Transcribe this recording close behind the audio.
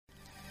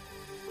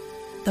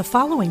The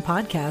following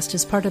podcast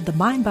is part of the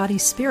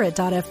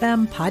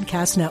MindBodySpirit.fm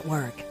podcast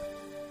network.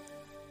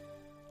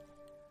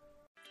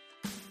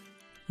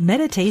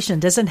 Meditation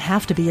doesn't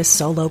have to be a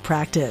solo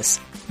practice.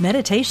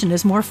 Meditation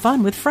is more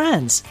fun with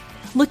friends.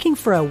 Looking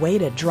for a way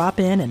to drop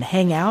in and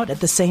hang out at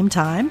the same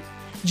time?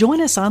 Join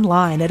us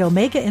online at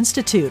Omega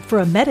Institute for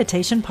a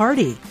meditation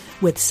party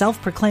with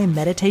self-proclaimed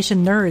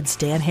meditation nerds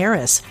Dan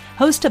Harris,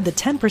 host of the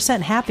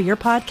 10% Happier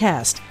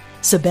podcast,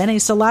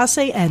 Sebene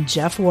Selassie, and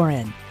Jeff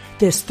Warren.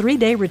 This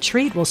 3-day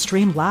retreat will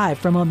stream live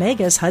from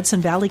Omega's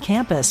Hudson Valley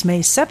campus May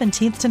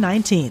 17th to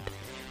 19th.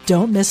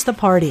 Don't miss the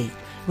party.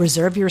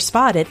 Reserve your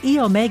spot at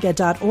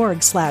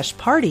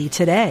eomega.org/party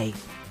today.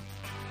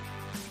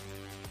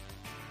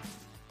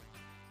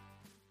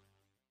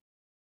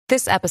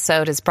 This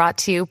episode is brought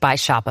to you by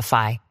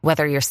Shopify.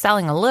 Whether you're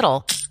selling a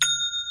little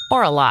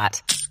or a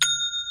lot,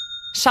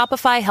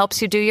 Shopify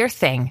helps you do your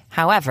thing,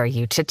 however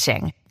you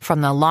cha-ching.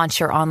 From the launch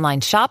your online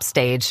shop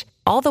stage,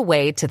 all the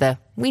way to the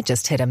we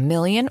just hit 1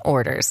 million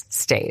orders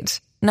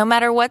stage. No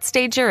matter what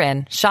stage you're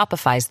in,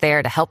 Shopify's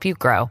there to help you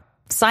grow.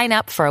 Sign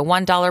up for a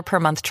 $1 per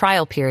month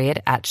trial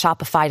period at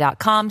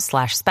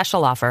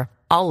shopify.com/special offer,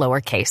 all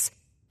lowercase.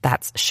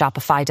 That's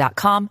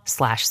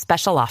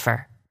shopify.com/special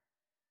offer.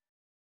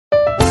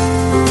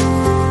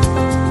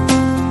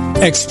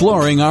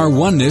 Exploring our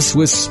oneness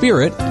with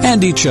Spirit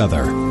and each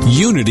other.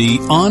 Unity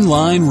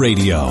Online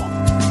Radio.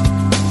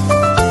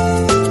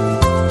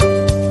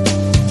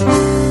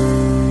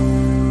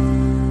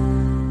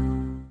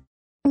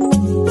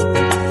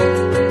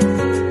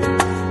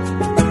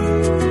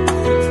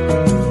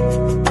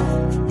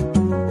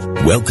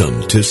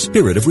 Welcome to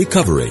Spirit of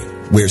Recovery,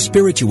 where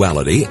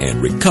spirituality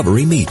and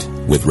recovery meet,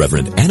 with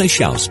Reverend Anna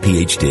Schaus,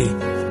 Ph.D.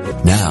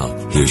 Now,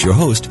 here's your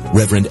host,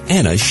 Reverend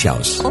Anna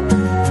Schaus.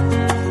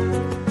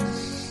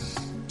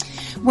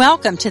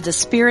 Welcome to the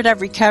Spirit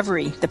of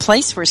Recovery, the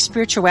place where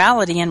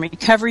spirituality and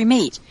recovery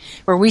meet,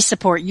 where we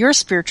support your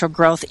spiritual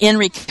growth in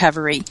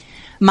recovery.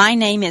 My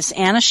name is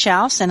Anna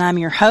Schaus, and I'm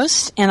your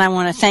host, and I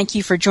want to thank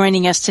you for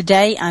joining us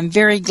today. I'm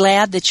very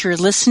glad that you're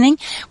listening.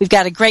 We've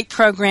got a great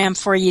program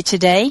for you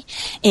today,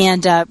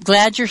 and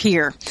glad you're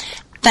here.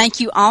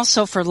 Thank you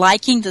also for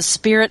liking the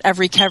Spirit of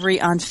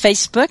Recovery on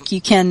Facebook.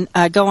 You can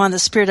go on the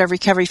Spirit of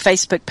Recovery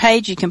Facebook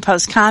page. You can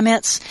post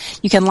comments.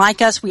 You can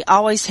like us. We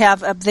always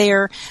have up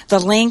there the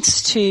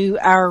links to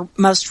our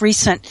most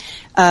recent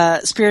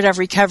Spirit of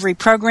Recovery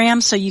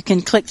program, so you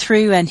can click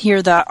through and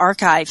hear the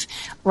archive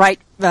right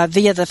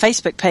via the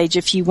Facebook page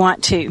if you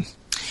want to.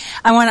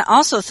 I want to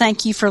also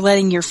thank you for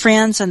letting your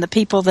friends and the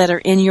people that are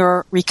in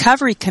your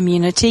recovery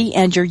community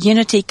and your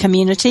unity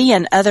community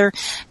and other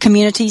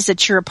communities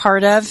that you're a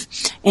part of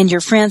and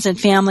your friends and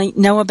family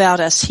know about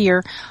us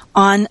here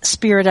on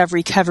Spirit of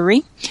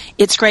Recovery.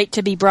 It's great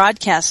to be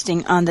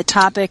broadcasting on the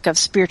topic of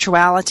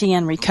spirituality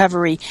and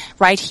recovery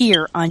right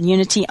here on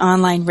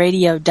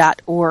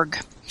unityonlineradio.org.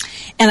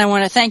 And I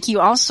want to thank you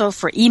also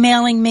for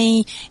emailing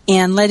me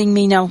and letting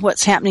me know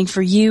what's happening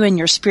for you in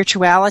your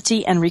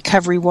spirituality and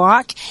recovery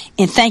walk.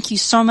 And thank you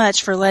so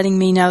much for letting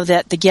me know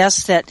that the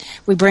guests that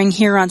we bring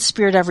here on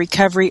Spirit of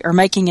Recovery are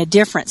making a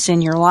difference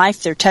in your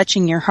life. They're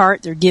touching your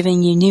heart. They're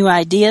giving you new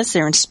ideas.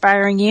 They're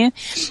inspiring you.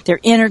 They're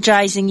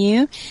energizing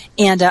you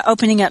and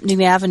opening up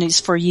new avenues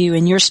for you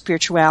in your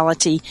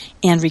spirituality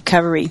and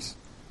recovery.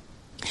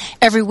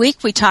 Every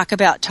week we talk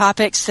about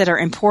topics that are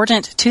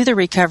important to the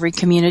recovery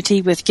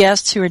community with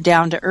guests who are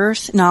down to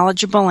earth,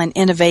 knowledgeable, and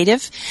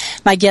innovative.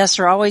 My guests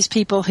are always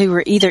people who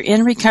are either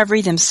in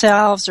recovery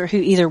themselves or who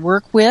either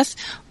work with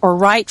or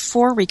write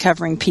for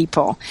recovering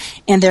people.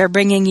 And they're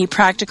bringing you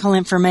practical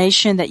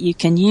information that you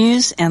can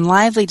use and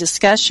lively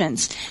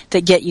discussions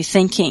that get you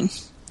thinking.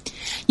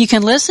 You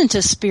can listen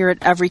to Spirit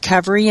of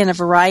Recovery in a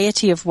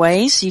variety of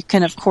ways. You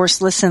can, of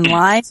course, listen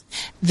live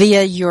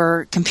via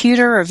your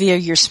computer or via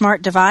your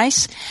smart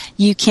device.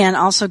 You can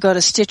also go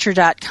to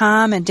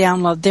Stitcher.com and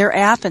download their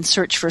app and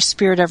search for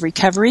Spirit of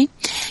Recovery.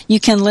 You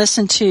can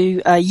listen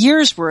to a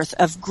year's worth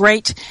of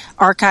great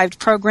archived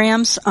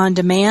programs on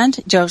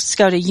demand. Just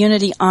go to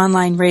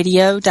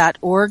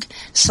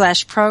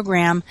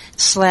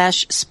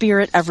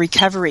unityonlineradio.org/program/Spirit of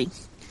Recovery.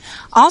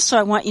 Also,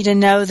 I want you to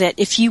know that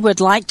if you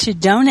would like to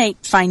donate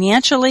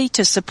financially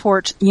to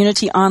support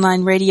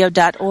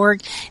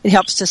unityonlineradio.org, it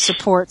helps to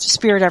support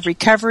Spirit of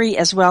Recovery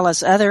as well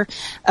as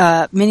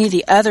many of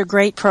the other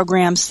great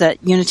programs that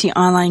Unity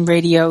Online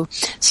Radio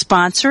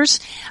sponsors.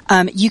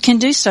 You can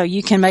do so.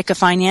 You can make a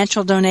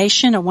financial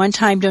donation, a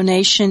one-time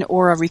donation,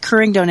 or a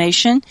recurring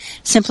donation.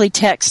 Simply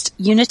text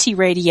Unity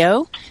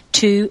Radio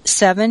to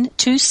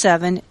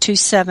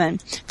 72727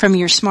 from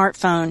your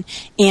smartphone.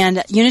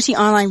 And Unity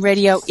Online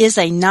Radio is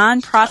a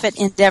non-profit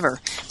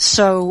endeavor,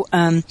 so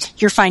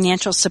your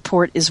financial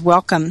support is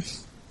welcome.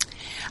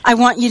 I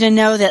want you to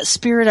know that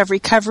Spirit of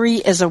Recovery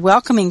is a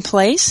welcoming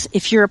place.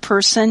 If you're a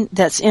person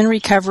that's in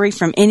recovery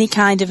from any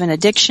kind of an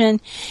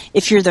addiction,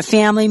 if you're the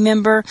family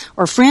member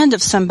or friend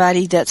of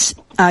somebody that's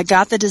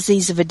got the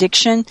disease of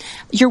addiction,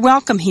 you're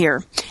welcome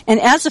here. And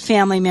as a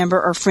family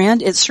member or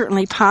friend, it's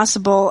certainly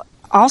possible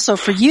also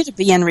for you to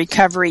be in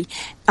recovery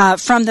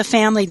from the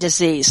family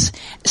disease.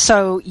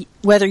 So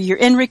whether you're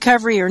in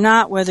recovery or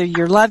not, whether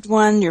your loved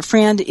one, your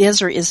friend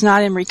is or is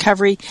not in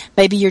recovery,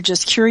 maybe you're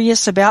just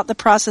curious about the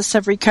process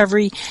of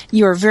recovery,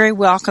 you are very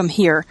welcome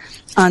here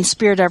on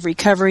Spirit of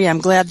Recovery. I'm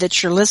glad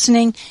that you're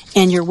listening,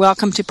 and you're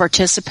welcome to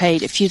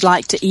participate. If you'd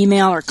like to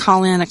email or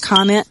call in a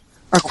comment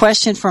or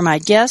question for my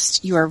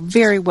guest, you are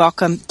very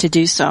welcome to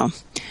do so.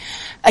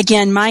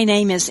 Again, my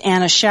name is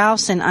Anna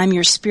Schaus, and I'm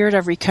your Spirit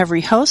of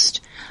Recovery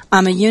host.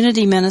 I'm a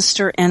Unity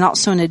minister and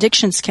also an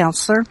addictions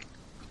counselor.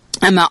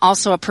 I'm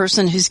also a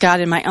person who's got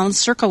in my own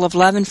circle of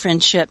love and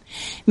friendship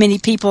many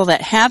people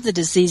that have the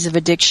disease of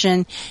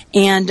addiction.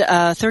 And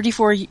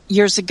 34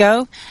 years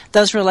ago,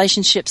 those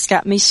relationships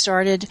got me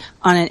started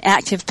on an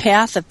active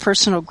path of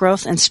personal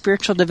growth and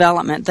spiritual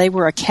development. They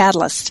were a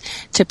catalyst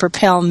to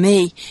propel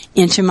me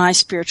into my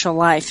spiritual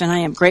life, and I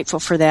am grateful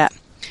for that.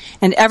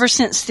 And ever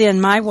since then,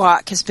 my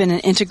walk has been an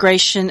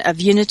integration of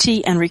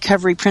unity and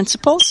recovery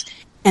principles,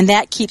 and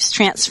that keeps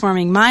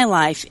transforming my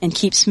life and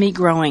keeps me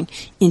growing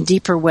in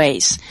deeper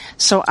ways.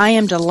 So I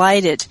am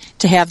delighted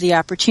to have the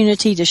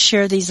opportunity to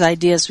share these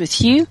ideas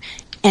with you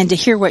and to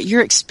hear what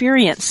you're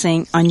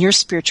experiencing on your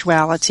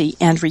spirituality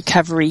and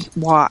recovery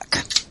walk.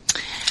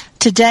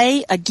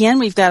 Today, again,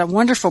 we've got a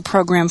wonderful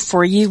program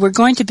for you. We're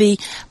going to be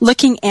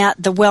looking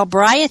at the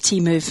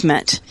Wellbriety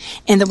movement.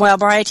 And the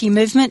Wellbriety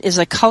movement is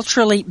a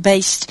culturally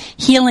based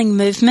healing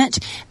movement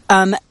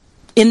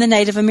in the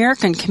Native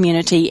American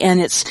community,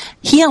 and it's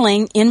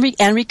healing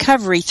and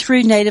recovery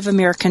through Native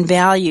American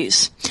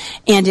values.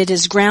 And it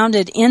is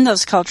grounded in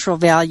those cultural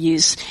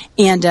values,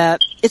 and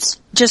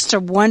it's just a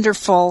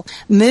wonderful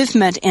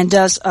movement and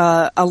does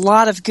a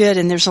lot of good,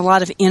 and there's a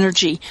lot of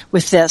energy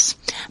with this.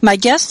 My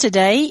guest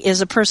today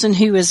is a person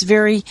who is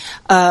very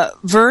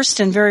versed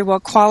and very well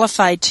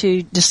qualified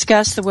to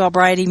discuss the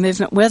Wellbriety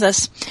movement with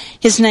us.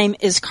 His name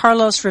is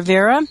Carlos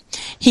Rivera.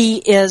 He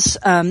is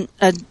a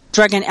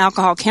drug and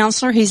alcohol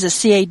counselor. He's a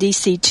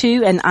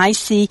CADC2 and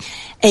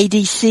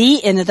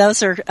ICADC, and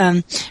those are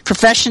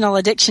professional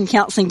addiction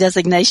counseling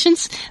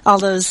designations, all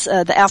those,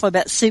 the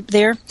alphabet soup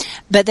there.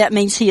 But that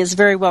means he is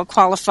very well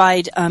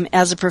qualified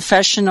as a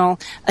professional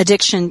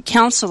addiction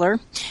counselor.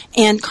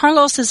 And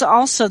Carlos is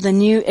also the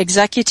new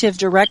executive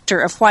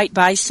director of White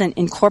Bison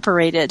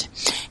Incorporated.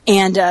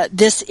 And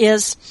this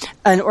is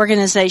an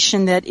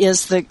organization that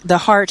is the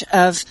heart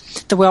of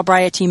the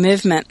Wellbriety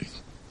movement.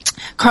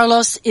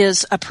 Carlos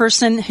is a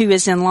person who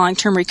is in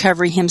long-term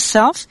recovery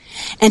himself,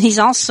 and he's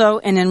also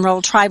an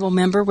enrolled tribal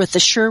member with the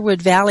Sherwood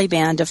Valley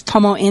Band of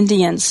Pomo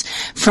Indians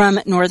from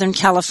Northern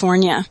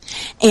California.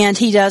 And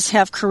he does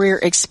have career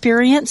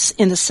experience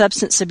in the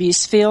substance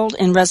abuse field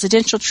in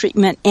residential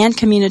treatment and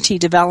community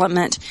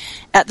development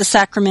at the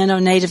Sacramento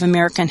Native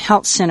American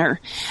Health Center.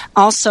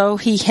 Also,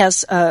 he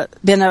has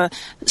been a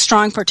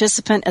strong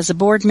participant as a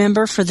board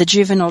member for the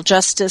Juvenile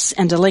Justice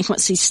and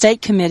Delinquency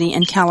State Committee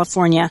in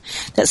California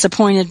that's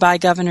appointed by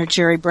Governor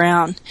Jerry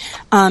Brown.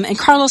 And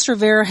Carlos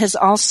Rivera has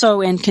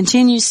also and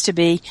continues to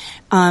be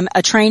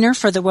a trainer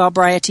for the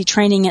Wellbriety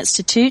Training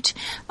Institute.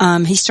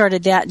 He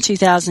started that in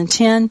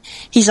 2010.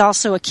 He's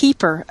also a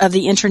keeper of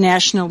the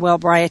International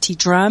Wellbriety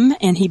Drum,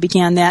 and he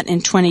began that in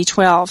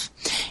 2012.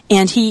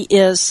 And he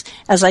is,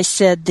 as I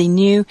said, the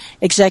new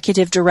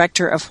executive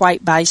director of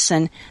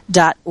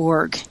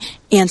whitebison.org.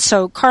 And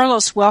so,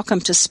 Carlos, welcome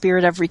to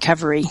Spirit of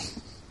Recovery.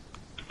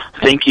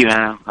 Thank you,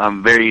 Anna.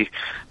 I'm very,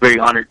 very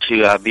honored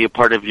to be a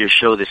part of your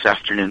show this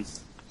afternoon.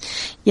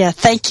 Yeah,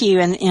 thank you,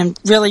 and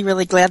really,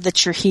 really glad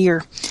that you're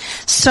here.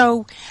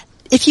 So,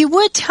 if you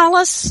would tell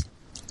us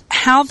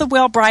how the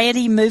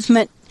Wellbriety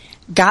movement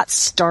got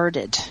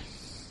started.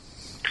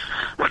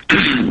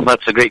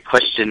 That's a great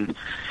question.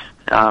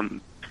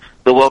 The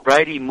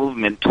Wellbriety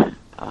movement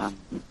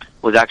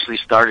was actually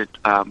started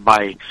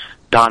by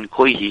Don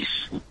Coyes.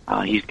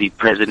 He's the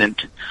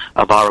president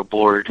of our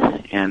board,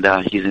 and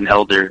he's an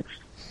elder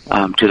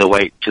to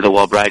the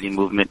Wellbriety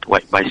movement,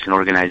 White Bison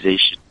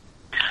organization.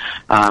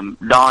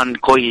 Don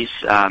Coyes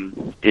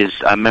is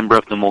a member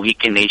of the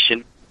Mohican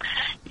Nation,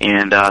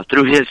 and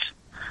through his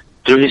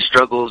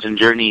struggles and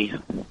journey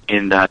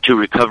to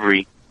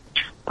recovery,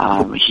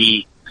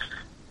 he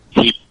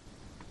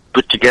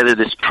put together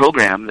this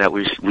program that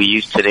we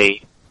use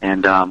today,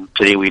 and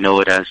today we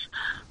know it as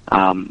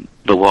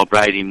the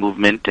Wellbriety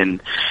movement.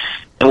 And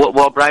what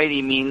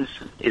Wellbriety means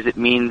is it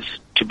means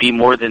to be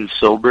more than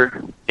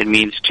sober. It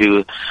means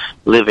to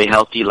live a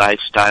healthy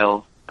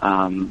lifestyle,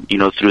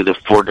 through the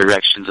 4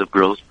 directions of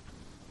growth,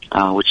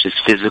 which is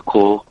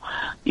physical,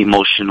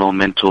 emotional,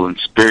 mental, and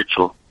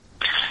spiritual.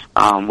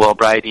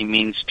 Wellbriety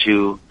means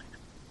to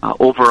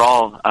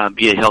overall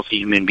be a healthy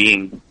human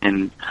being.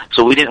 And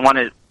so we didn't want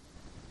to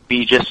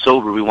be just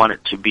sober. We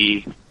wanted to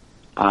be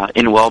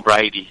in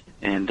Wellbriety.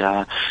 And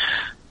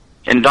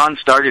Don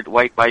started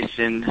White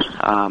Bison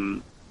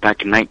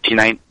back in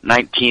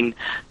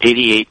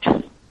 1988,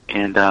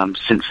 and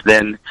since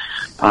then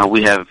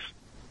we have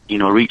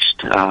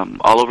reached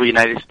all over the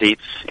United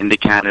States, into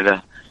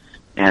Canada,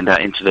 and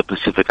into the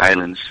Pacific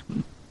Islands.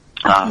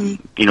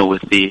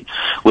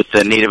 With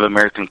the Native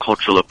American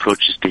cultural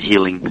approaches to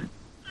healing.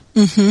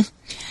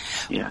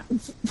 Mm-hmm. Yeah.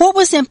 What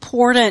was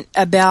important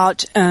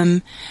about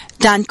Don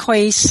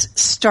Quayle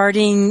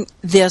starting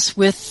this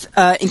with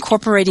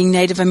incorporating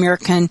Native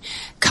American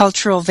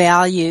cultural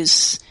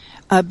values?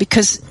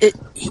 Because it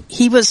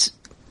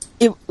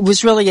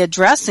was really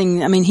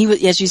addressing. I mean, he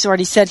was, as you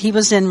already said, he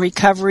was in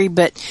recovery,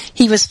 but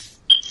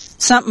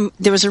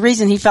there was a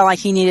reason he felt like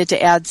he needed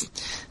to add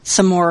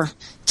some more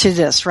to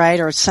this, right?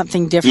 Or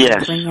something different.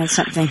 Yes. Bring in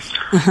something.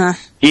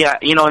 Yeah,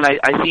 and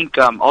I think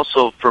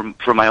also from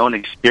my own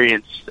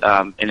experience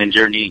in a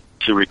journey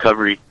to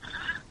recovery,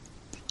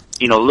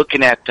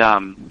 looking at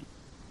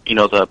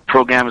the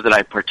programs that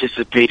I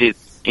participated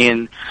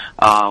in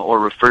or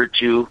referred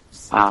to,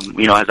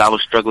 as I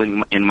was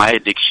struggling in my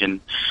addiction,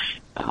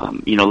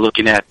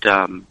 looking at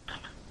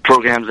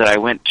programs that I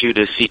went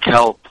to seek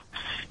help,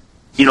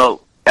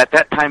 at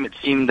that time it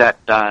seemed that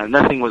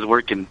nothing was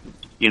working.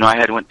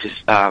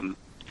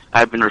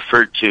 I've been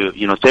referred to,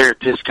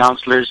 therapists,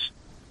 counselors,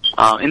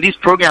 and these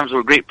programs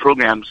were great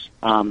programs.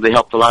 They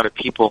helped a lot of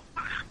people,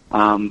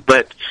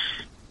 but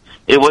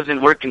it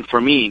wasn't working for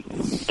me.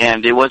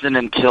 And it wasn't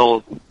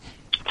until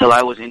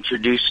I was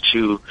introduced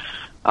to,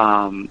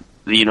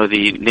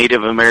 the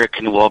Native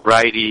American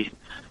Wellbriety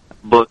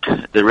book,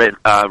 the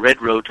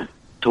Red Road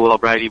to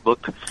Wellbriety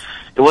book.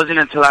 It wasn't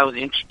until I was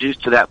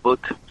introduced to that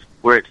book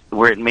where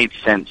it made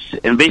sense.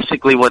 And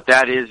basically, what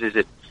that is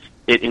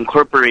it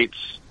incorporates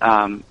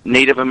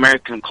Native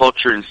American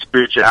culture and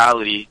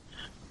spirituality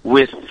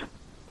with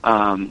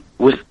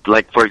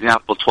like, for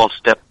example,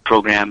 12-step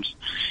programs.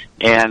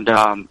 And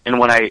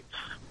when I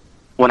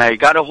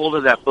got a hold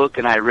of that book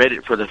and I read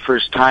it for the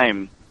first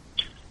time,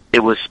 it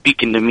was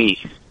speaking to me.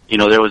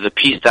 There was a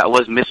piece that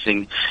was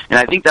missing, and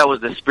I think that was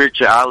the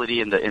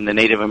spirituality in the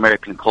Native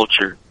American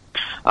culture.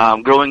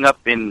 Growing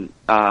up in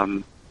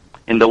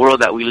the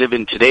world that we live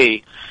in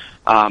today,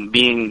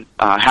 being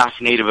half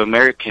Native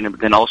American and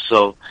then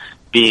also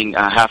being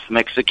half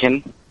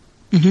Mexican,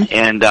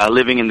 and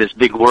living in this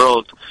big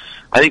world,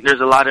 I think there's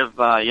a lot of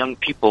young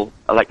people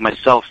like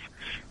myself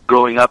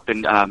growing up,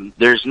 and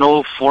there's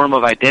no form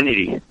of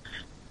identity.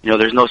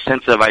 There's no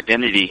sense of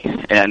identity,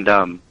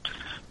 and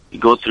you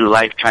go through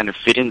life trying to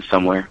fit in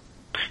somewhere,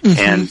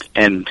 and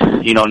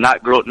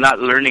not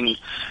learning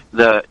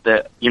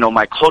the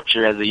my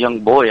culture as a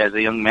young boy, as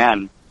a young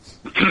man,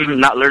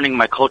 not learning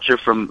my culture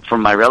from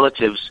my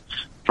relatives,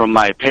 from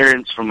my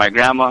parents, from my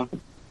grandma,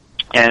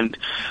 and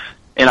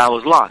I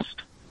was lost.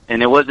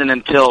 And it wasn't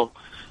until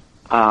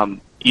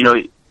someone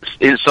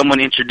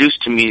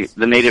introduced to me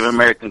the Native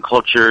American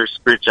culture,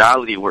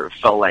 spirituality, where it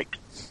felt like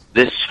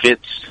this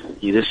fits,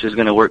 this is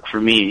going to work for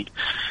me.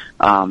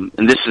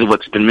 And this is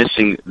what's been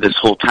missing this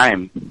whole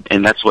time,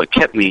 and that's what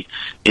kept me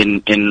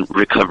in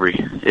recovery,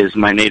 is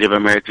my Native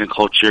American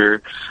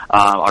culture,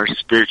 our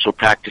spiritual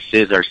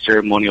practices, our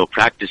ceremonial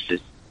practices.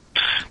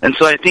 And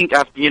so I think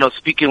after,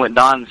 speaking with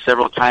Don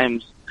several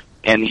times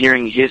and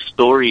hearing his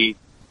story,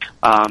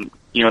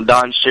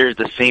 Don shares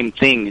the same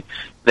thing,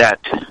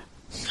 that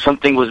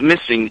something was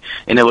missing,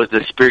 and it was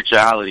the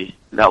spirituality.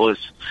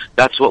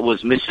 That's what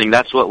was missing.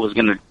 That's what was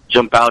going to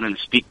jump out and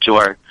speak to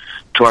our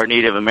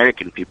Native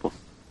American people.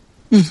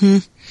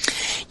 You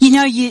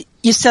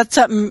said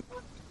something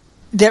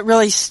that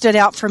really stood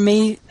out for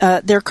me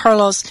there,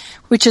 Carlos,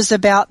 which is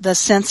about the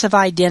sense of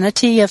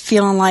identity, of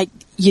feeling like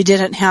you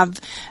didn't have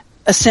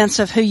a sense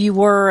of who you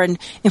were and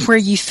where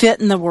you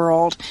fit in the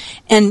world,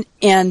 and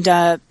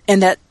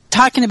that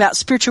talking about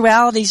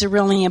spirituality is a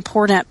really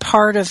important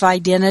part of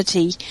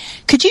identity.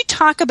 Could you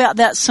talk about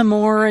that some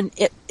more? And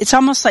it's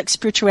almost like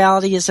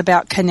spirituality is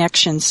about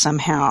connection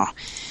somehow.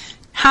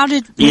 How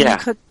did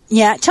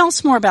tell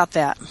us more about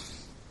that.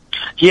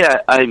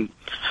 Yeah, again,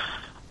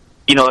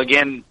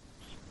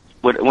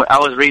 when I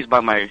was raised by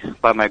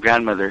my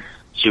grandmother.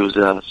 She was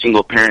a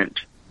single parent.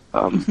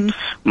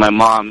 My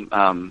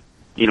mom,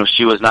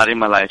 she was not in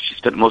my life. She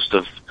spent most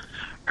of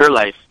her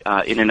life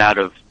in and out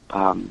of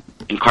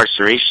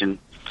incarceration.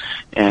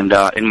 And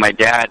my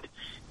dad,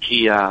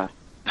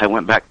 I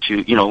went back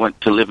to,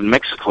 went to live in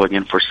Mexico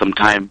again for some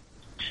time.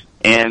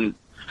 And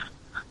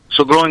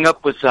so growing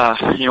up with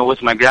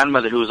my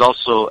grandmother, who was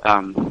also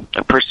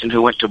a person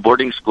who went to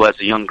boarding school as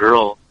a young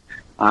girl,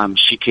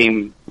 she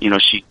came,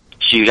 she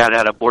got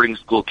out of boarding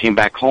school, came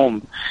back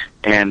home,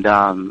 and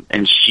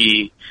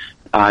she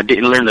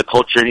didn't learn the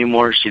culture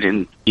anymore. She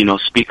didn't,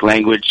 speak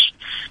language.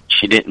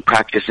 She didn't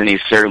practice any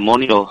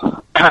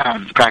ceremonial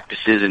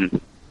practices,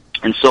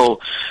 and so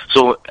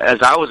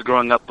as I was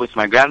growing up with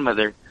my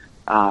grandmother,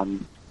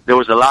 there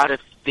was a lot of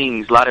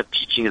things, a lot of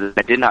teachings that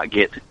I did not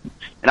get.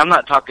 And I'm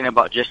not talking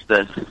about just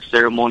the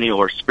ceremony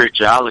or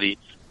spirituality,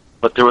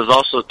 but there was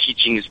also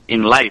teachings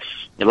in life,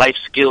 the life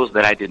skills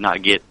that I did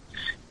not get.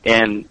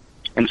 And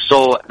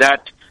so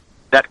that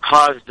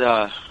caused,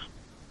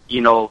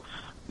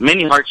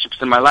 many hardships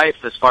in my life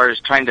as far as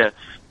trying to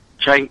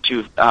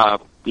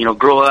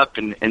grow up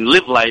and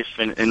live life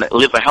and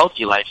live a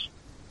healthy life.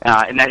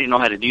 And I didn't know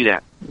how to do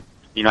that.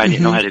 I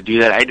didn't know how to do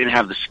that. I didn't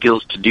have the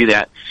skills to do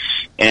that.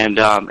 And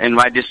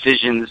my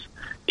decisions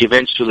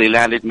eventually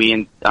landed me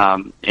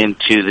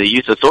into the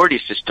youth authority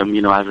system,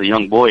 as a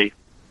young boy.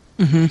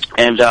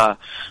 And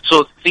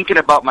so thinking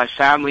about my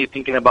family,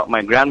 thinking about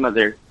my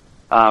grandmother,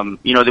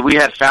 that we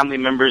had family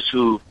members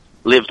who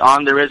lived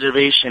on the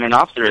reservation and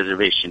off the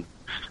reservation.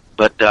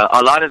 But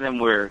a lot of them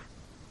were,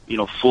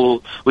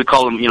 we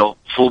call them,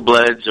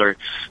 full-bloods, or,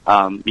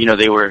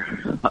 they were,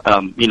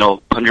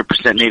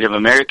 100% Native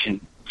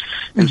American.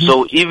 And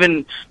so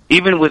even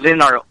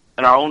within our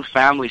own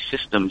family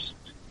systems,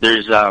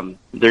 there's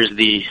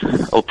the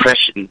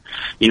oppression,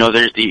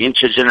 there's the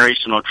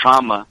intergenerational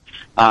trauma,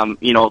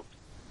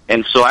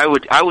 and so I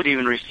would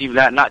even receive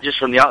that, not just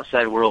from the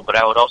outside world, but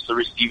I would also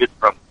receive it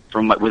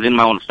from within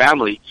my own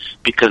family,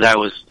 because I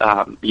was,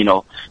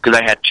 because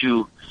I had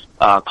two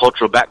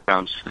cultural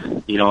backgrounds,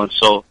 and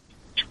so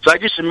I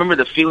just remember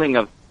the feeling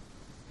of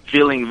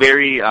feeling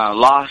very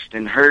lost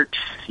and hurt,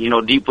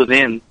 deep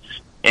within,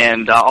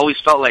 and always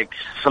felt like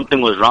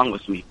something was wrong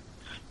with me,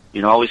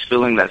 always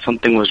feeling that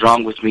something was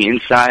wrong with me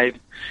inside,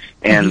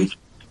 and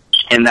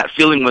that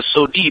feeling was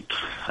so deep,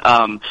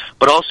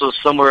 but also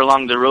somewhere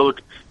along the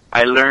road,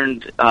 I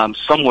learned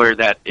somewhere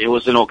that it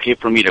wasn't okay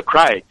for me to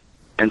cry,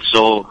 and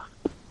so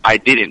I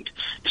didn't.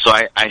 So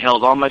I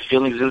held all my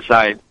feelings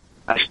inside.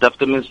 I stuffed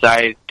them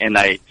inside, and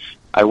I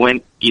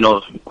went,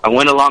 I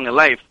went along in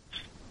life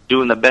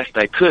doing the best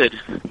I could,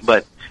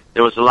 but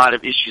there was a lot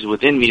of issues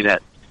within me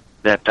that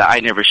I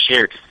never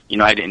shared.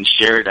 I didn't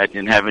share it. I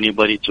didn't have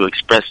anybody to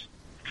express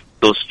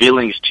those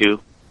feelings to,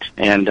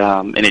 and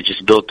it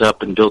just built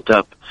up and built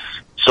up.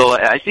 So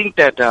I think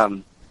that,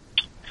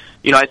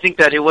 I think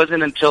that it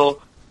wasn't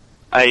until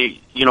I,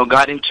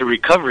 got into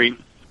recovery,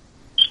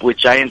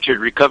 which I entered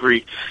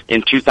recovery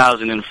in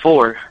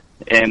 2004,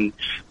 and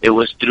it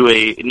was through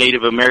a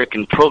Native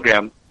American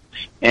program.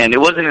 And it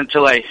wasn't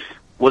until I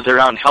was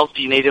around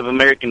healthy Native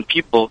American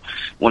people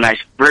when I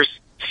first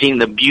seen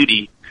the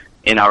beauty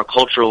in our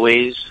cultural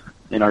ways,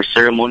 in our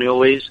ceremonial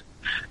ways.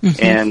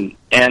 And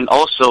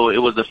also it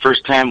was the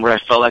first time where I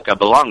felt like I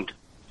belonged.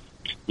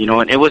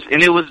 And it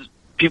was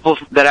people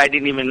that I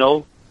didn't even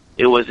know.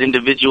 It was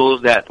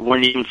individuals that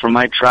weren't even from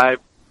my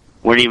tribe,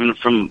 weren't even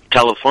from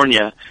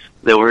California.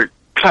 They were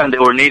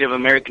Native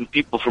American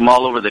people from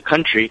all over the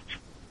country,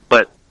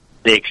 but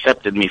they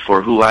accepted me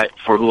for who I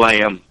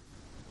am.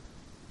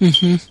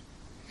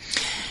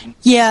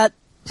 Yeah,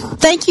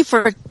 thank you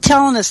for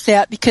telling us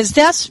that, because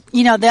that's,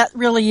 that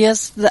really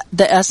is the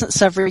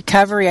essence of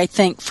recovery, I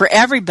think, for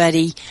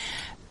everybody.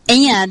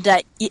 And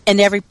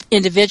every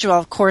individual,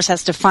 of course,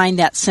 has to find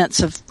that sense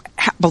of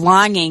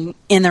belonging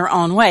in their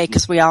own way,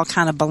 because we all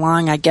kind of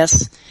belong, I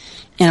guess,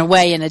 in a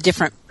way, in a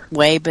different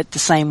way, but the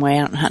same way.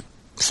 I don't know how to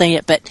say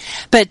it, but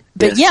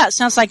yeah, it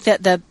sounds like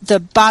that the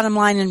bottom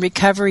line in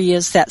recovery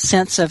is that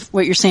sense of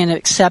what you're saying, of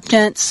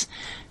acceptance,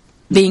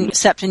 being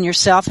accepting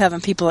yourself,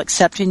 having people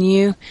accepting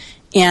you,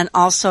 and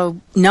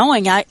also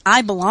knowing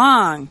I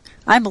belong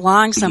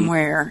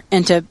somewhere,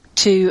 and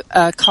to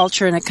a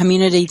culture and a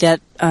community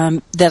that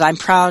I'm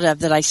proud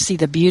of, that I see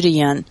the beauty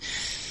in.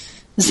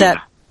 Is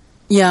that,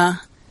 yeah.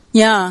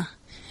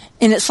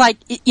 And it's like,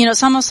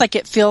 it's almost like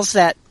it feels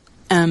that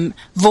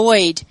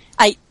void.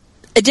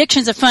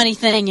 Addiction's a funny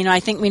thing, I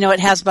think we know it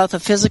has both a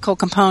physical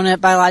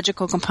component,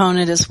 biological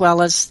component, as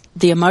well as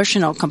the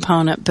emotional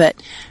component, but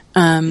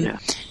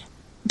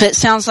it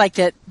sounds like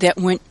that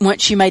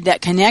once you made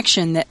that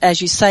connection, that,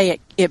 as you say,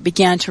 it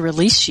began to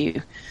release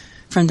you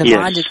from the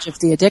bondage of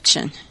the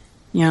addiction.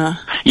 Yeah.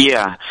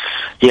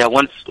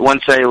 Once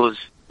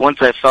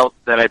I felt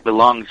that I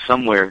belonged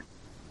somewhere,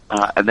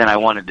 and then I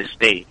wanted to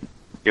stay.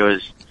 There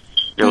was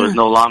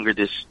no longer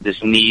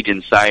this need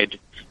inside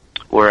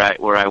where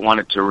I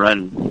wanted to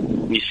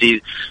run. You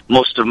see,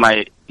 most of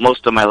my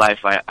life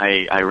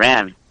I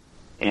ran,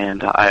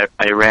 and I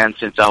ran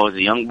since I was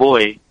a young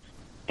boy,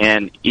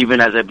 and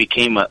even as I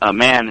became a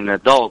man, an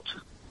adult,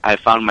 I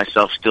found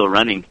myself still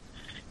running.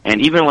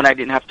 And even when I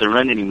didn't have to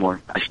run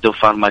anymore, I still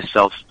found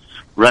myself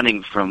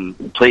running from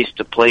place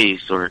to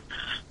place, or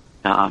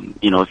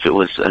if it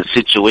was a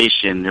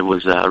situation, it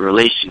was a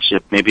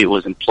relationship, maybe it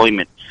was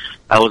employment.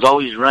 I was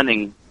always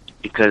running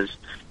because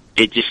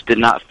it just did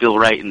not feel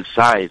right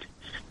inside.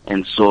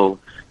 And so,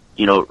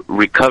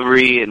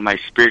 recovery and my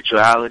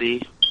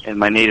spirituality and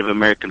my Native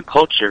American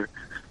culture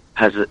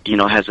has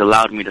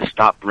allowed me to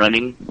stop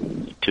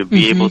running, to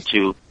be able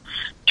to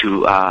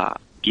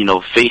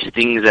face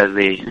things as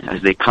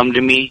they come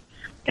to me,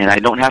 and I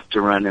don't have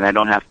to run, and I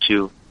don't have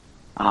to,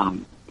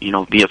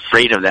 be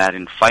afraid of that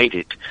and fight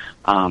it.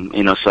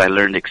 So I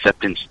learned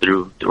acceptance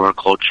through our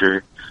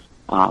culture.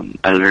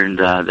 I learned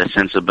the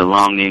sense of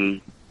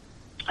belonging,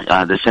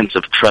 the sense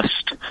of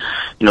trust.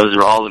 Those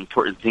are all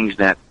important things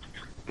that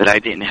I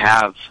didn't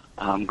have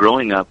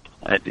growing up.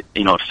 It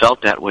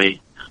felt that way.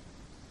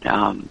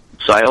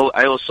 So I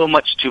owe so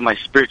much to my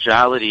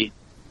spirituality.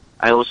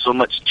 I owe so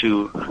much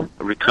to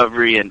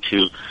recovery and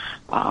to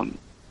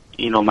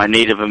my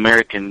Native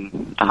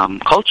American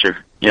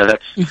culture.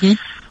 That's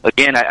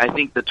again. I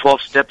think the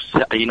 12 steps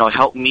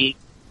helped me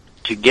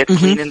to get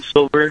clean and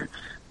sober,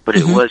 but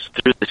it was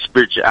through the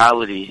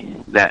spirituality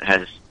that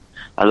has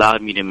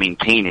allowed me to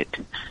maintain it.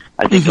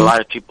 I think a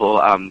lot of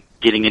people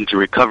getting into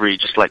recovery,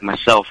 just like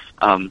myself,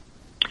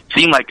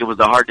 seemed like it was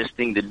the hardest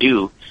thing to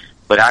do,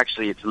 but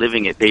actually it's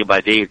living it day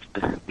by day. It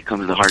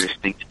becomes the hardest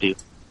thing to do.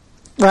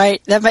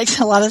 Right. That makes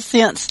a lot of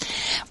sense.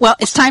 Well,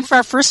 it's time for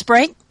our first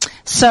break.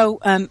 So,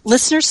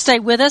 listeners, stay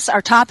with us.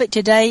 Our topic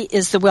today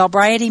is the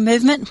Wellbriety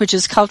movement, which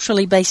is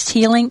culturally based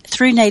healing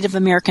through Native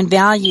American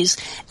values.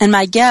 And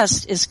my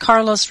guest is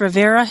Carlos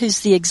Rivera,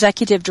 who's the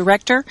executive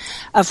director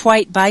of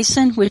White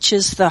Bison, which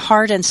is the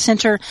heart and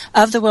center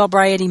of the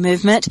Wellbriety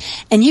movement.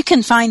 And you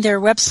can find their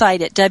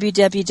website at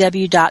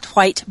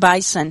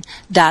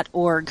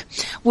www.whitebison.org.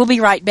 We'll be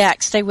right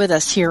back. Stay with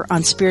us here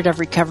on Spirit of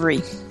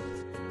Recovery.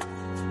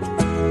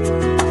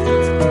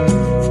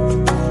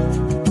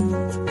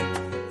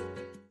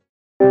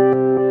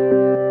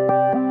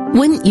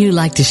 Wouldn't you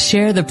like to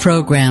share the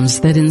programs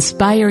that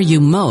inspire you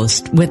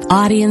most with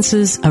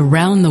audiences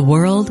around the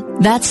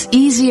world? That's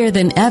easier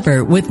than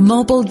ever with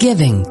mobile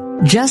giving.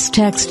 Just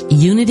text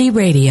Unity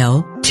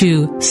Radio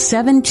to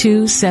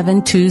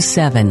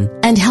 72727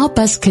 and help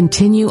us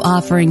continue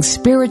offering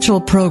spiritual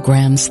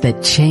programs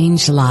that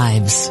change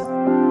lives.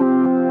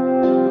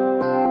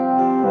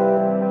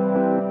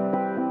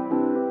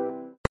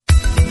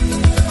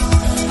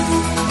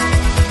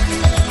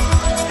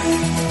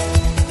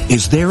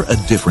 Is there a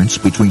difference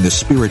between the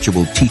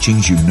spiritual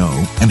teachings you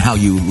know and how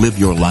you live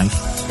your life?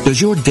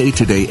 Does your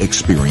day-to-day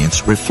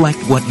experience reflect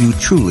what you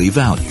truly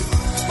value?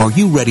 Are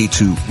you ready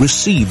to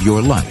receive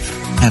your life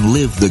and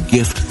live the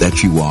gift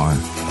that you are?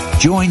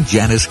 Join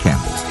Janice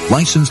Campbell,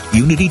 licensed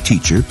Unity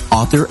teacher,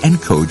 author,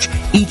 and coach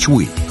each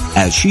week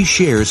as she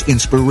shares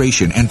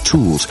inspiration and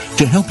tools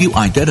to help you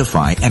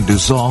identify and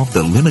dissolve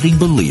the limiting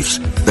beliefs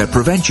that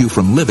prevent you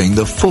from living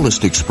the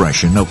fullest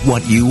expression of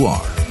what you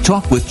are.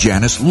 Talk with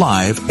Janice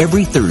live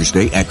every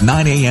Thursday at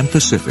 9 a.m.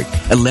 Pacific,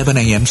 11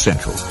 a.m.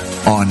 Central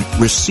on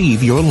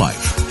Receive Your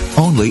Life,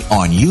 only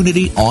on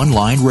Unity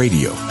Online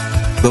Radio,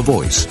 the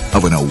voice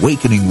of an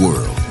awakening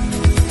world.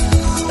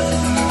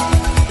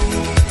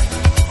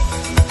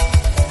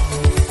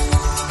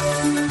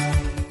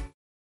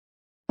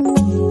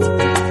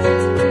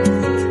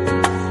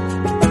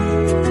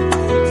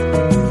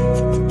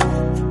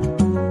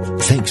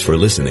 Thanks for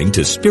listening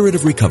to Spirit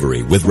of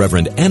Recovery with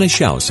Reverend Anna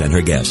Schaus and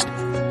her guest.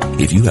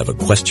 If you have a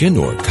question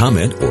or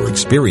comment or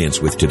experience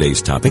with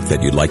today's topic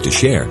that you'd like to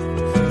share,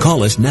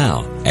 call us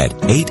now at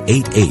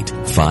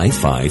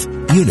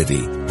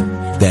 888-55-UNITY.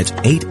 That's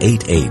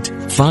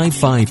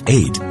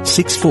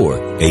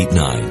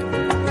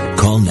 888-558-6489.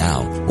 Call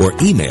now or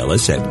email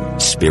us at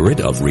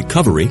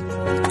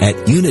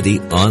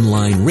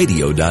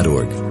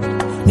spiritofrecovery@unityonlineradio.org.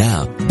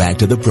 Now, back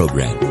to the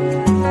program.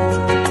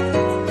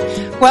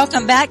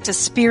 Welcome back to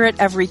Spirit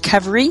of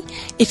Recovery.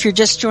 If you're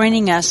just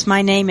joining us,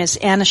 my name is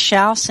Anna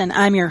Schaus and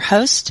I'm your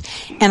host.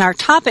 And our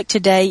topic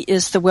today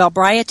is the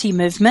Wellbriety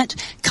movement,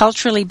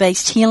 culturally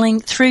based healing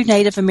through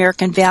Native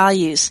American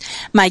values.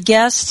 My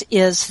guest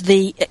is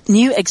the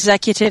new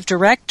executive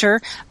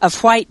director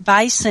of White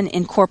Bison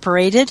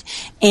Incorporated,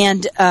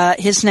 and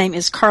his name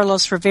is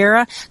Carlos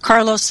Rivera.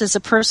 Carlos is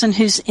a person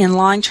who's in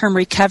long-term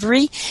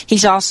recovery.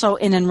 He's also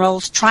an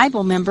enrolled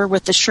tribal member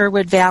with the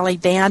Sherwood Valley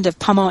Band of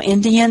Pomo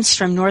Indians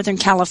from Northern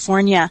California.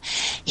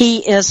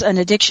 He is an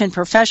addiction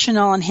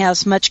professional and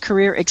has much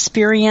career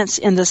experience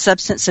in the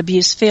substance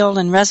abuse field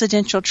in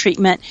residential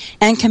treatment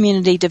and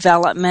community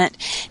development.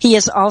 He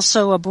is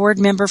also a board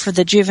member for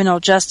the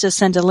Juvenile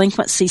Justice and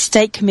Delinquency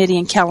State Committee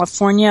in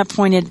California,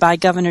 appointed by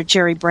Governor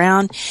Jerry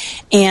Brown.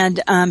 And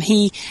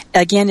he,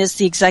 again, is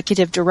the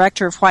executive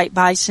director of White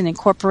Bison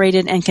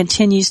Incorporated and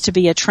continues to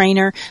be a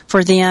trainer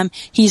for them.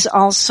 He's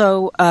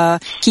also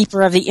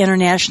keeper of the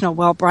International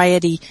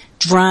Wellbriety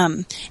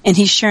Drum, and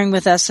he's sharing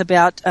with us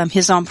about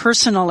his own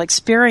personal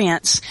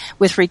experience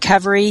with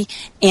recovery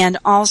and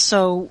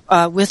also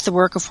with the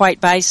work of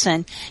White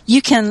Bison.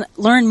 You can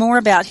learn more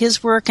about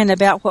his work and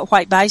about what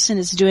White Bison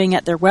is doing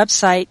at their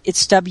website.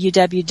 It's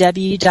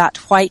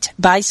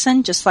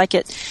www.whitebison, just like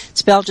it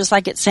spelled, just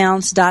like it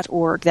sounds,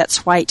 .org.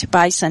 That's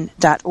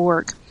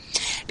whitebison.org.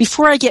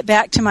 Before I get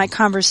back to my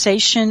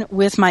conversation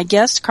with my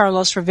guest,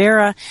 Carlos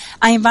Rivera,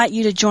 I invite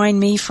you to join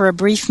me for a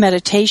brief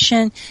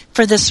meditation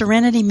for the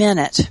Serenity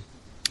Minute,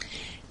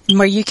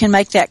 where you can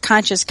make that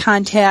conscious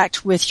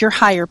contact with your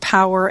higher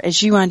power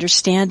as you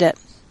understand it.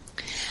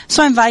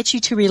 So I invite you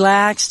to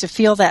relax, to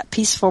feel that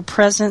peaceful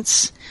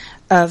presence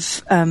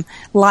of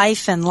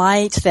life and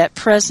light, that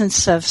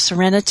presence of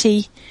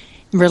serenity,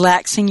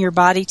 relaxing your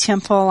body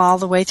temple all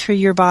the way through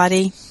your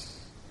body.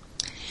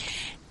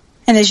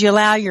 And as you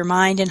allow your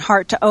mind and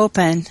heart to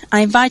open, I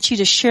invite you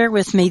to share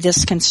with me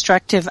this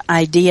constructive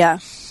idea.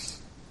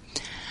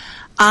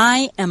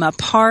 I am a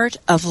part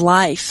of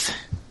life.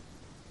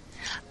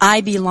 I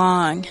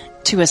belong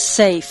to a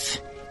safe,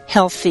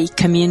 healthy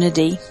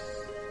community.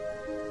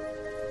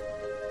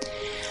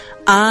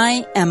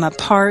 I am a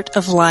part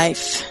of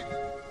life.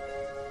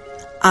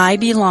 I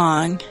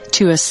belong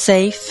to a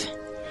safe,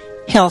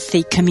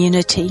 healthy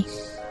community.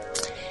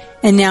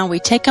 And now we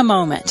take a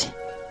moment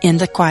in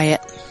the quiet.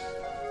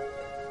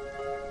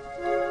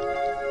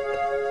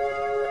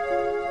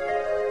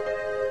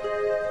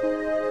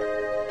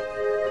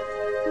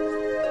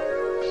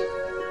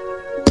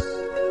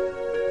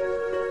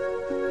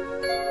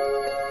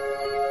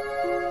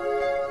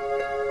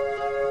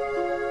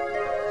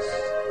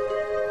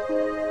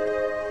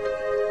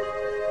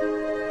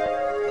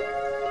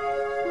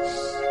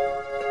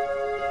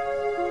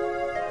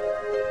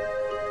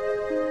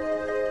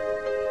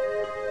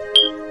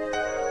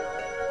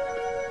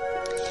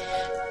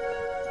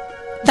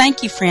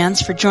 thank you,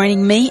 friends, for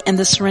joining me in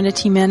the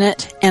Serenity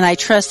Minute, and I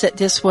trust that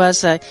this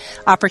was an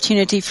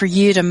opportunity for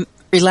you to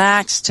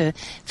relax, to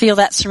feel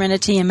that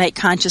serenity and make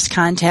conscious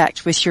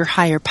contact with your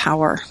higher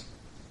power.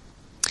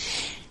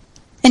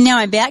 And now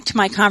I'm back to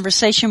my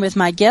conversation with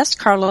my guest,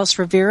 Carlos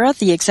Rivera,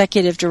 the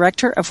Executive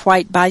Director of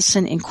White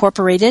Bison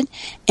Incorporated,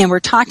 and we're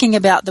talking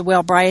about the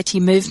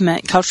Wellbriety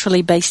movement,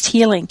 culturally based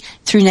healing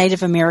through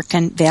Native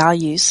American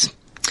values.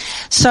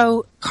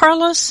 So,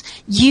 Carlos,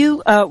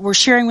 you were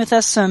sharing with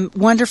us some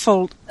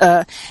wonderful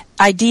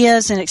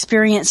ideas and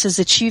experiences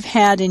that you've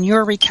had in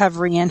your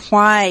recovery and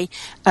why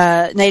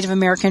Native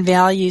American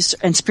values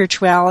and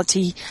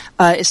spirituality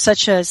is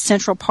such a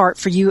central part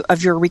for you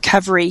of your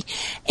recovery.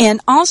 And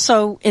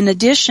also, in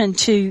addition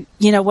to,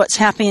 what's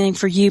happening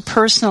for you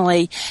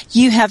personally,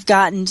 you have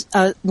gotten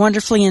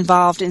wonderfully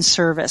involved in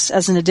service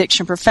as an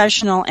addiction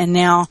professional, and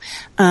now,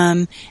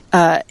 and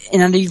I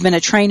know you've been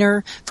a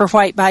trainer for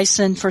White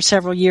Bison for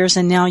several years,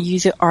 and now you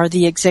are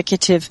the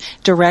executive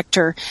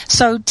director.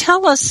 So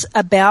tell us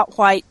about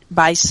White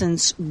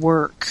Bison's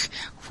work.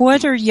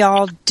 What are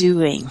y'all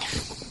doing?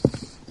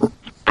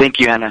 Thank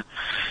you, Anna.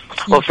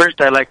 Well, first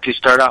I'd like to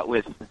start out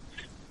with,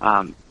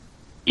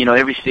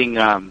 everything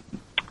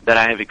that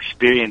I have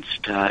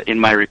experienced in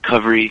my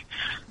recovery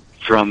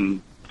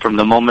from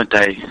the moment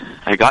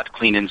I got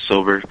clean and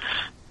sober,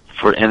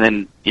 and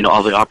then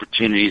all the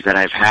opportunities that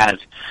I've had.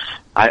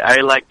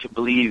 I like to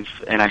believe,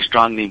 and I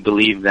strongly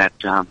believe that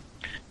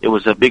it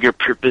was a bigger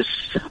purpose.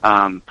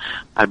 I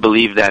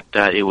believe that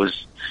it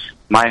was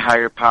my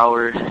higher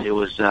power. It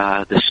was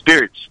the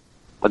spirits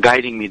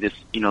guiding me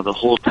the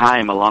whole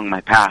time along my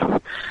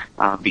path.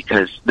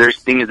 Because there's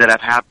things that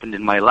have happened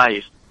in my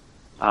life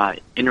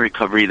in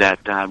recovery that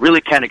really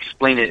can't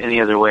explain it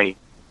any other way,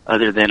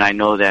 other than I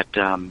know that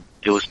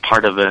it was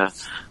part of a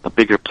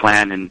bigger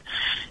plan,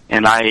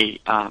 and I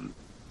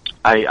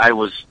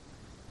was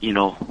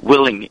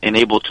willing and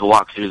able to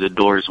walk through the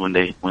doors when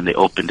they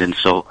opened. And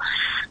so,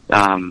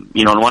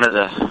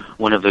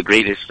 one of the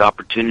greatest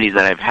opportunities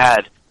that I've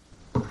had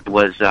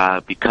was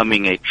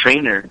becoming a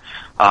trainer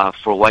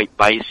for White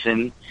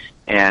Bison,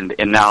 and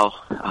now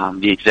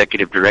the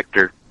executive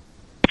director.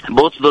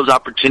 Both of those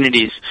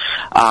opportunities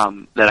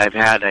that I've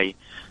had,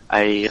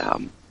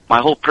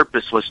 my whole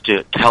purpose was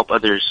to help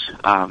others,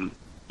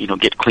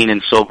 get clean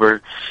and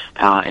sober,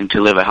 and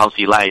to live a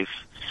healthy life,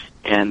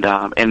 and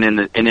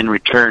in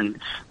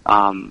return,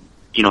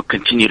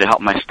 continue to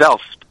help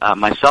myself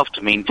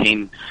to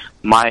maintain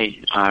my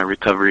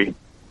recovery.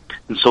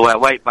 And so at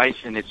White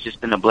Bison, it's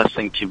just been a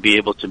blessing to be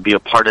able to be a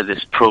part of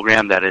this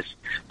program that has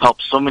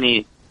helped so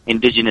many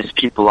indigenous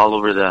people all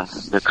over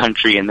the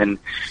country, and then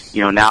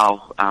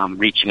now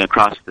reaching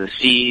across the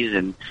seas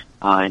and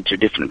into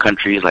different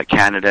countries like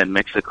Canada and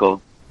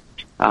Mexico.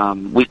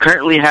 We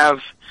currently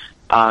have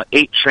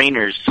 8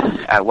 trainers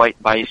at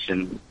White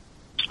Bison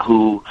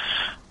who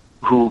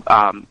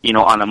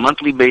on a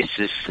monthly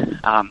basis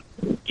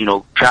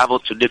travel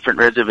to different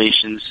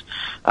reservations,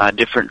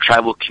 different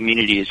tribal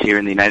communities here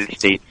in the United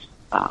States,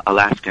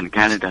 Alaska and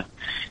Canada,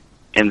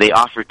 and they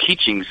offer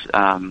teachings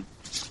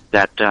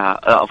that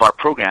of our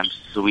programs.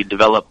 So we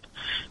develop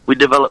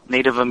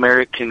Native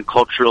American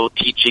cultural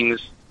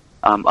teachings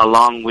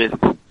along with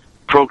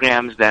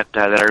programs that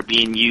are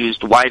being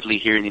used widely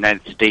here in the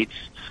United States,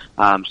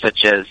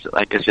 such as,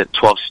 like I said,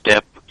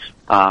 12-step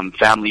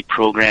family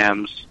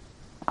programs,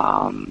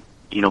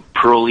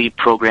 Pearly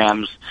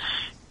programs.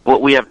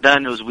 What we have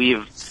done is we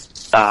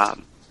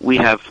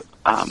have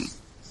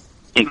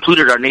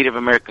included our Native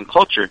American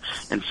culture,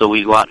 and so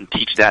we go out and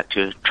teach that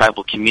to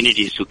tribal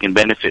communities who can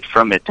benefit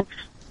from it.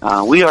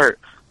 We are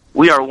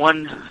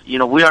one,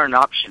 we are an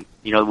option.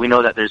 We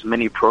know that there's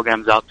many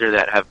programs out there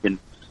that have been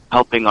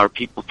helping our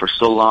people for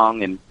so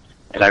long, and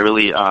I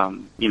really,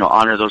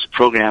 honor those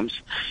programs,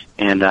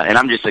 and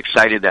I'm just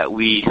excited that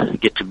we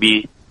get to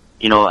be,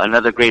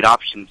 another great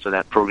option so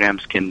that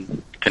programs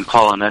can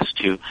call on us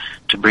to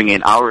bring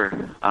in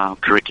our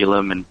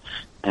curriculum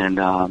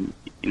and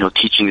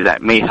teachings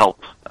that may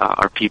help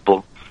our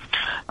people.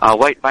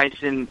 White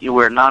Bison,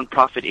 we're a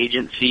nonprofit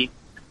agency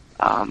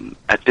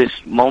at this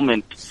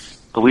moment,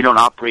 but we don't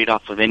operate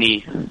off of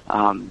any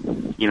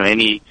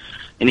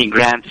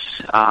grants.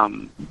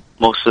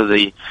 Most of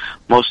the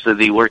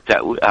work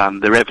that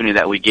the revenue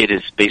that we get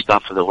is based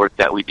off of the work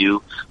that we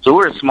do. So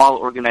we're a small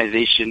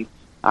organization.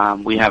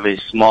 We have a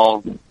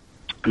small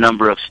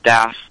number of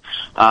staff,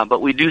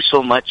 but we do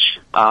so much,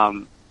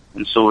 and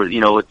so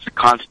it's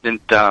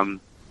constant,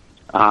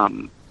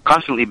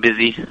 constantly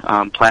busy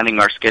planning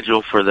our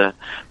schedule for the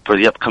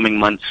upcoming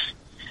months.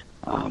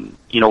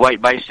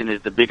 White Bison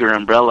is the bigger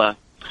umbrella.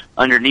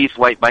 Underneath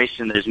White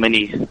Bison, there's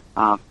many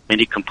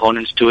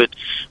components to it.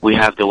 We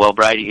have the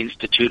Wellbriety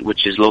Institute,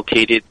 which is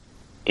located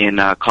in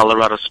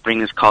Colorado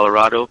Springs,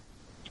 Colorado,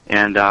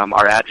 and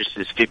our address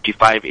is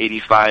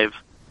 5585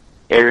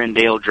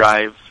 Arendale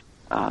Drive,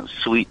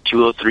 Suite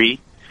 203,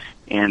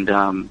 and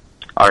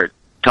our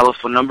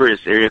telephone number is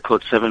area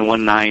code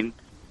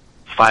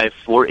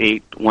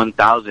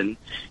 719-548-1000,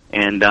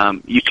 And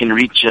you can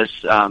reach us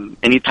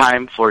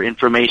anytime for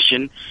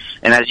information.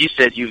 And as you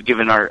said, you've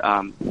given our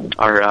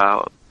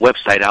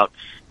website out,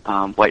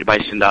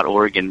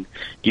 whitebison.org, and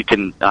you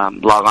can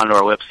log on to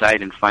our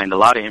website and find a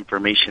lot of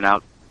information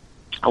out.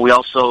 We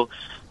also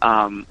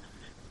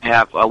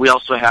have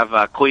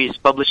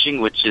Koyis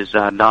Publishing, which is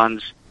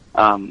Don's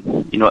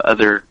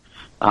other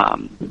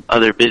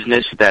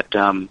business that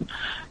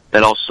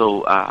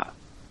also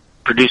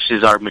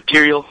produces our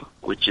material,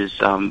 which is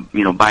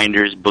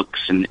binders,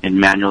 books, and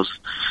manuals,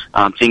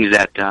 things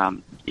that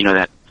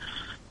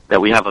that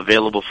we have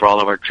available for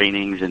all of our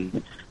trainings.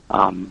 And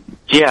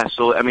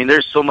so I mean,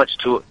 there's so much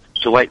to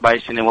White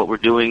Bison and what we're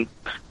doing.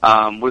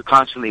 We're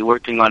constantly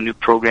working on new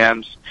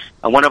programs.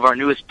 One of our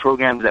newest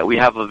programs that we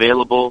have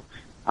available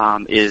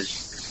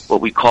is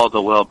what we call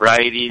the Well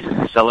Variety,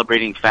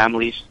 Celebrating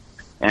Families,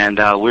 and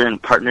we're in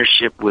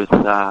partnership with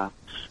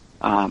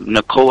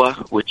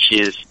NACOA, which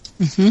is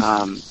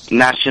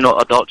National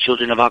Adult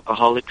Children of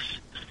Alcoholics.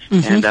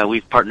 And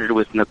we've partnered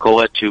with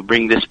NACOA to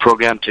bring this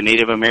program to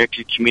Native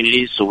American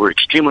communities, so we're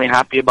extremely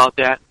happy about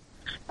that.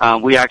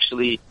 We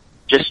actually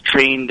just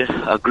trained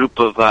a group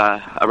of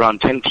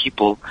around 10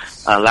 people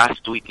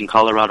last week in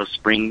Colorado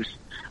Springs,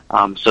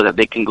 so that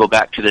they can go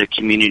back to their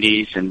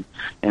communities and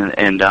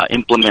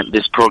implement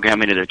this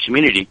program into their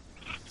community.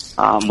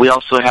 We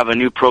also have a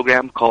new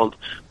program called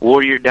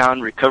Warrior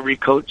Down Recovery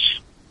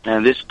Coach,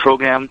 and this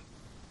program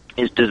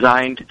is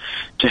designed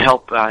to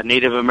help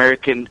Native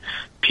American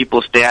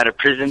people stay out of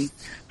prison.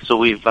 So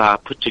we've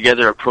put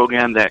together a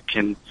program that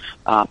can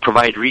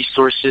provide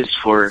resources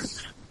for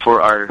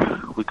our,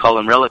 we call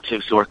them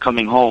relatives, who are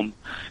coming home.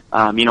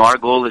 Our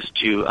goal is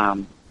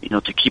to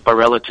keep our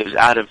relatives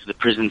out of the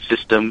prison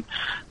system,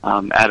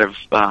 out of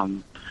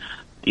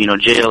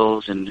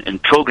jails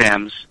and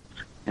programs.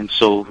 And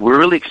so we're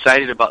really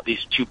excited about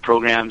these two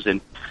programs,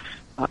 and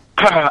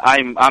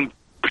I'm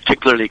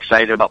particularly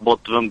excited about both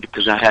of them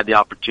because I had the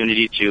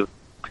opportunity to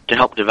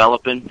help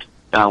develop it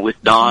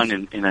with Don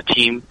and a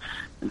team,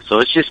 and so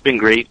it's just been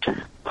great.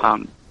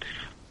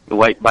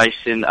 White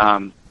Bison,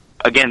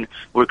 again,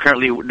 we're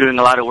currently doing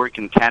a lot of work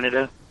in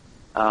Canada,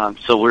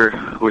 so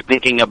we're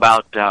thinking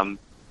about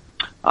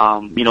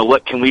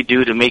what can we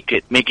do to make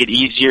it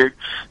easier.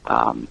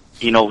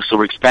 So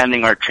we're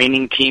expanding our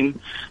training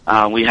team.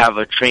 We have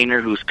a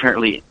trainer who's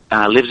currently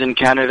lives in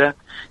Canada,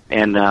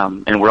 and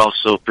we're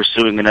also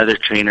pursuing another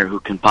trainer who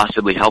can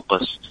possibly help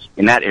us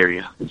in that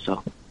area.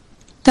 So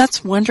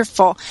that's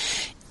wonderful.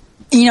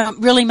 It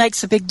really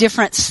makes a big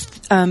difference.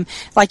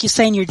 Like you're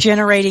saying, you're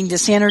generating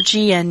this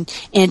energy and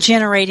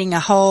generating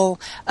a whole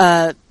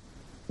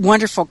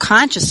wonderful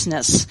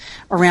consciousness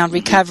around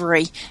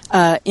recovery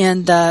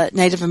in the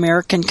Native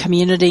American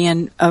community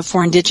and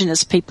for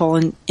Indigenous people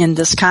in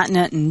this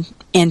continent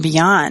and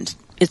beyond.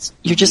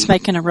 You're just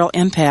making a real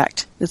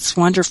impact. It's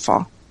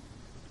wonderful.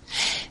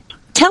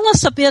 Tell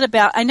us a bit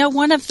about, I know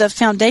one of the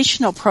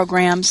foundational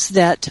programs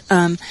that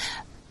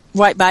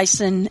White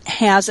Bison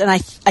has, and I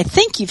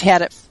think you've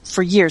had it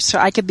for years, so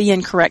I could be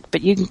incorrect,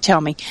 but you can tell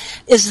me,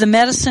 is the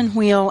Medicine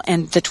Wheel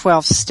and the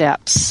 12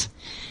 Steps.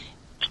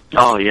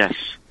 Oh, yes.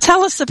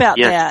 Tell us about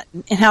that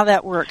and how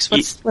that works.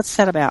 What's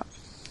that about?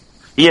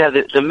 Yeah,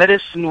 the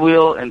Medicine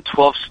Wheel and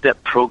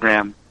 12-Step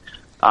program,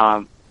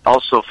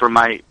 also for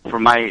my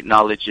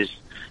knowledge,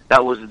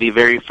 that was the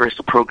very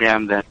first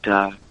program that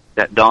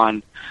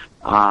Don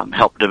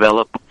helped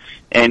develop,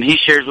 and he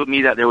shares with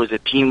me that there was a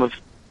team of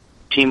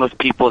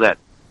people that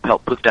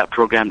helped put that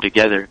program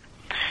together,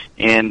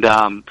 and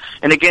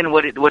again,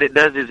 what it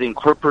does is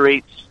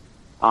incorporates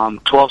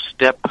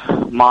 12-step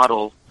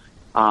model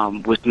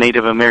with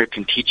Native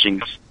American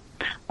teachings.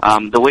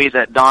 The way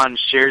that Don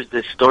shares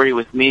this story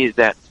with me is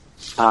that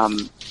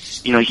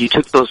he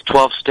took those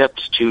 12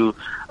 steps to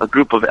a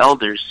group of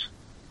elders,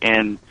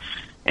 and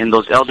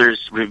those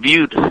elders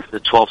reviewed the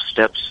 12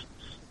 steps,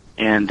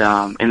 and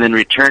then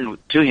returned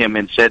to him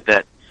and said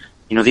that,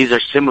 these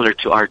are similar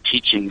to our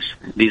teachings.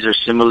 These are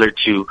similar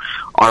to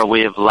our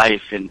way of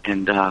life and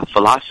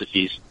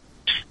philosophies.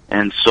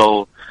 And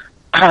so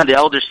the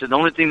elders said the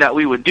only thing that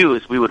we would do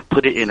is we would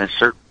put it in a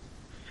circle.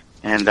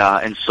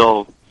 And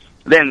so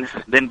then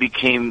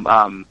became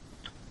the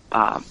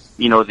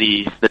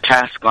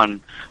task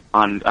on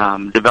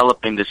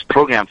developing this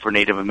program for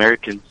Native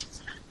Americans.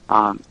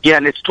 And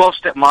it's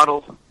 12-step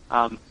model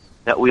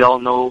that we all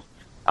know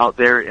out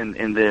there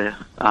in the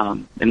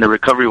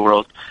recovery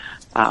world.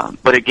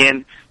 But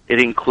again, it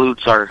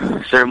includes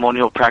our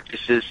ceremonial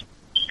practices.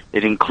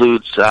 It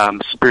includes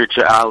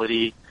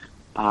spirituality,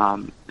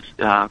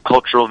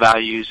 cultural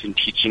values and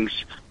teachings.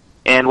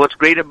 And what's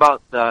great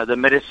about the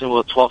Medicine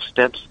Wheel 12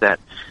 Steps, that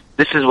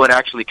this is what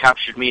actually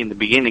captured me in the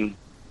beginning,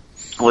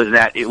 was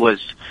that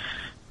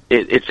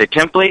it's a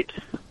template.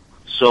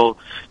 So,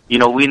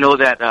 we know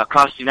that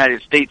across the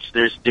United States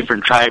there's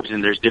different tribes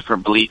and there's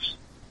different beliefs,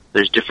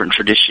 there's different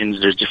traditions,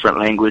 there's different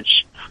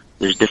language,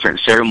 there's different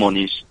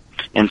ceremonies.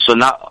 And so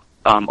not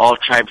all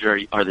tribes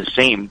are the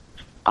same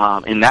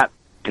in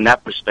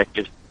that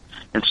perspective.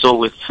 And so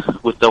with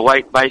the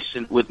White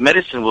Bison, with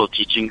Medicine Wheel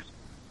teachings,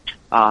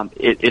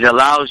 it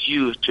allows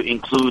you to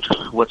include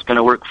what's going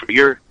to work for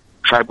your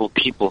tribal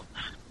people,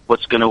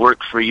 what's going to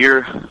work for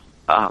your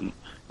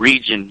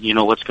region,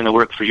 what's going to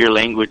work for your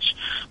language,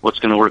 what's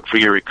going to work for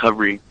your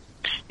recovery.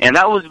 And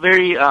that was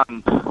very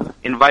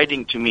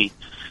inviting to me,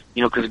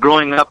 because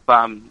growing up,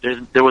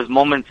 there was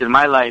moments in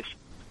my life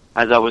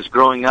as I was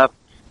growing up,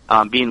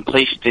 being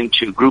placed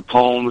into group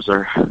homes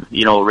or,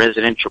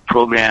 residential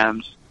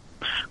programs,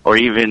 or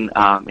even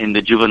in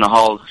the juvenile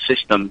hall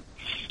system,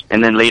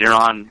 and then later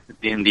on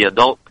in the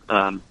adult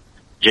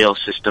jail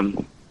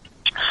system.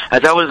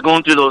 As I was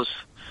going through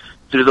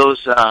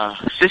those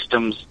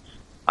systems,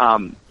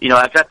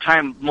 at that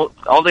time,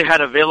 all they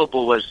had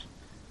available was,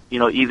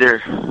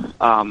 either,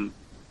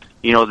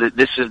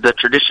 this is the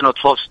traditional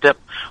 12-step,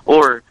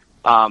 or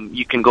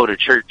you can go to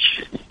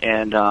church,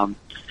 and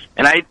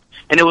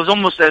it was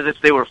almost as if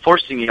they were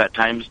forcing you at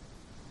times,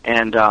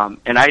 and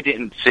I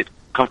didn't sit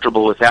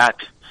comfortable with that.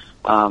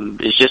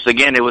 It's just,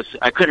 again,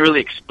 I couldn't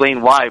really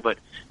explain why, but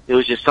it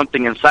was just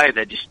something inside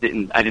that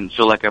I didn't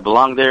feel like I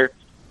belonged there,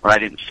 or I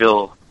didn't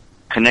feel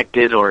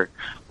connected, or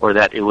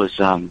that it was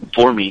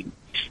for me.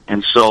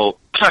 And so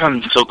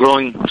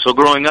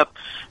growing up,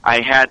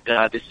 I had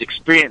this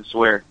experience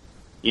where,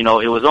 it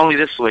was only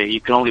this way.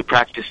 You can only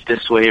practice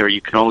this way, or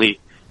you can only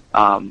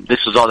this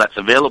is all that's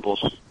available.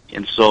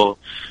 And so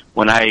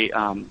when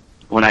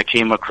I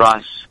came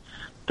across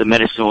the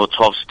Medicine Wheel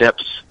 12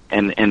 Steps,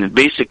 and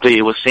basically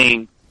it was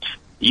saying,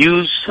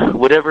 use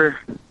whatever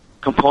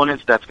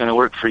components that's going to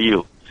work for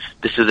you.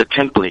 This is a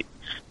template,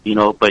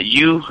 but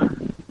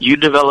you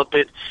develop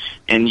it,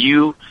 and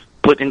you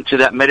put into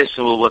that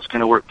medicine wheel what's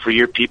going to work for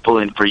your people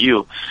and for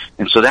you.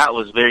 And so that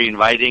was very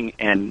inviting,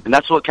 and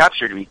that's what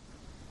captured me.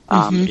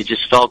 It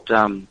just felt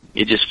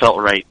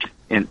right,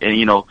 and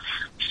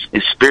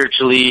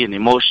spiritually and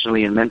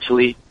emotionally and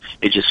mentally,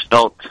 it just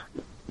felt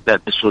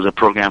that this was a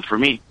program for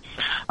me.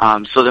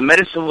 So the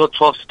Medicine Wheel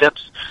 12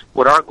 Steps,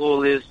 what our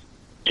goal is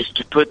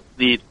to put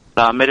the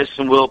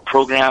Medicine Wheel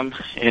program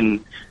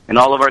in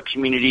all of our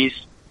communities,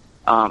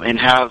 and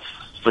have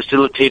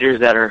facilitators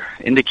that are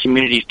in the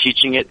communities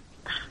teaching it,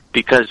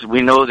 because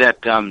we know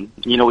that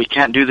we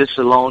can't do this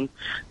alone,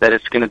 that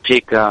it's going to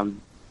take a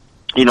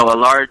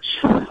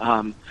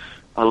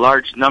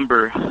large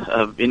number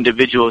of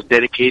individuals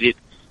dedicated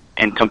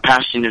and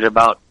compassionate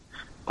about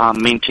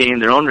maintaining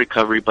their own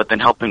recovery, but then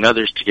helping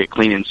others to get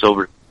clean and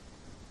sober.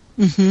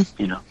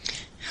 Mm-hmm.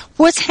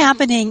 What's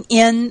happening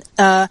in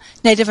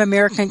Native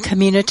American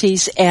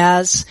communities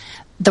as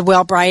the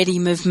Wellbriety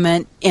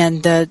movement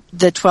and the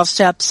 12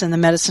 Steps and the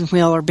Medicine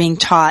Wheel are being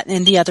taught,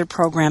 and the other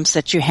programs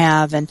that you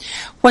have, and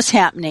what's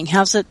happening?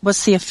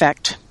 What's the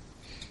effect?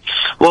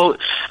 Well,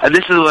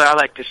 this is what I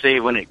like to say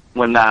when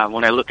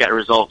I look at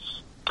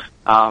results.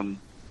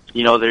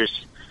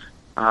 There's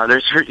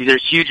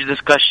huge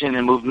discussion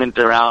and movement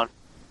around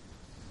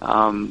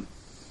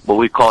what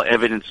we call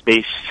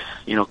evidence-based,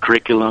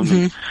 curriculum.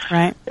 Mm-hmm.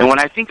 Right. And when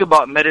I think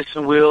about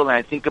Medicine Wheel, and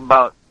I think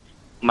about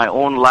my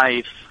own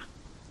life,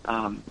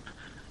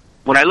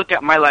 when I look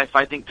at my life,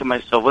 I think to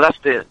myself, well,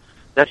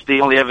 that's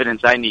the only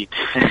evidence I need,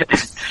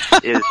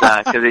 is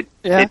because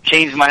it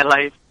changed my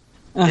life,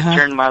 it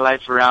turned my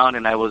life around,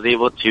 and I was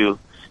able to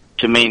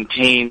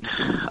maintain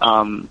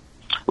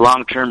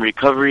long-term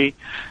recovery.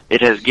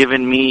 It has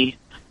given me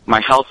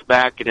my health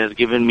back. It has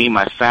given me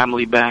my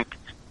family back.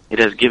 It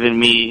has given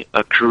me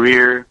a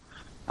career.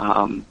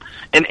 And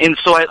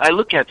so I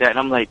look at that, and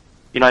I'm like,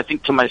 I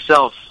think to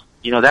myself,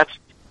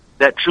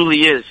 that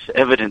truly is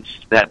evidence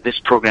that this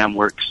program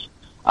works.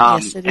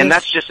 Yes, it is. And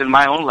that's just in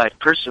my own life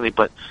personally,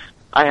 but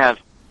I have,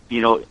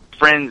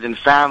 friends and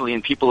family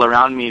and people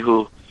around me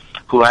who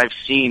I've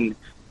seen,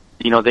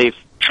 they've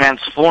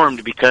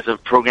transformed because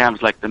of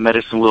programs like the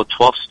Medicine Wheel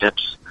 12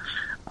 Steps.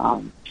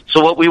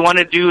 So what we want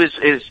to do is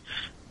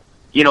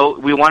we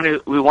want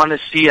to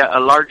see at a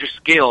larger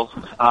scale,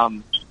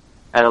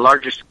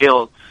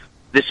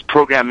 this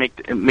program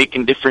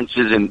making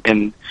differences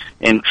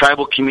in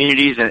tribal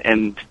communities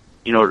and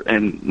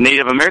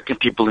Native American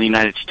people in the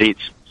United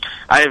States.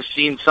 I have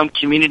seen some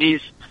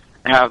communities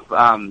have,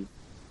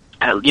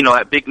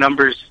 at big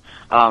numbers,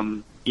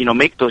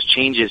 make those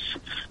changes.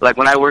 Like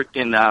when I worked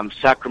in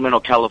Sacramento,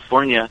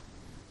 California,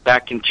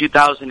 back in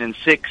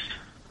 2006,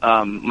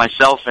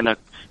 myself and a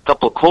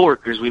couple of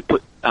coworkers, we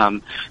put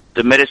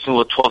the Medicine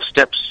Wheel 12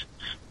 Steps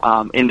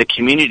in the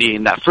community.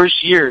 In that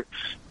first year,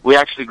 we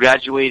actually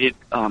graduated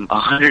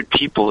 100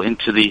 people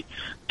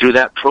through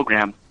that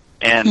program,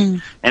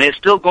 and it's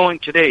still going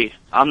today.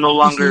 I'm no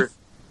longer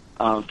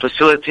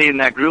facilitating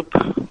that group,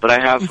 but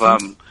I have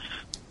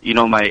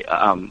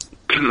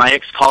my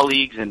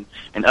ex-colleagues and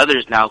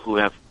others now who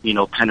have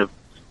kind of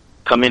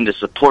come in to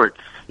support.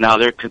 Now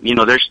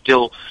they're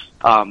still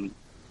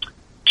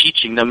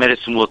teaching the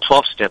Medicine Wheel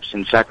 12 Steps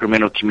in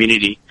Sacramento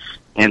community.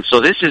 And so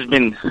this has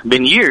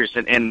been years,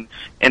 and in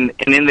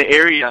the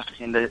area,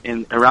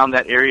 around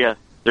that area,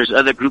 there's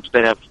other groups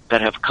that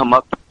have come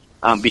up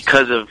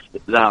because of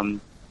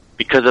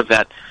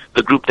that,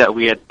 the group that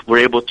we were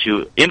able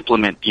to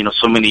implement,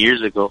 so many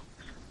years ago.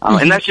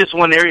 And that's just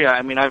one area.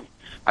 I mean,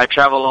 I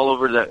travel all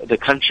over the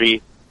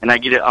country, and I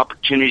get an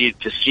opportunity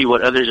to see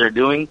what others are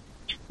doing,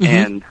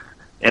 and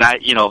I,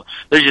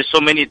 there's just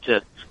so many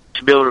to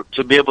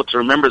be able to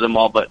remember them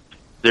all, but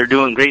they're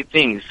doing great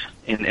things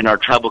in our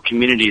tribal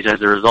communities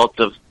as a result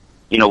of,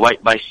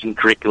 White Bison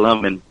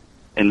curriculum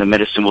and the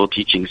Medicine Wheel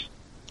teachings.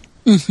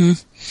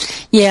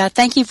 Yeah,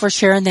 thank you for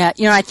sharing that.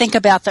 I think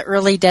about the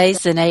early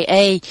days in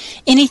AA.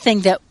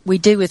 Anything that we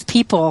do with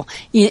people,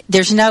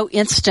 there's no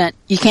instant.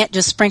 You can't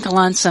just sprinkle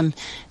on some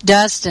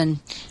dust and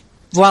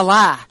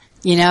voila.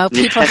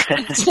 People,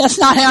 that's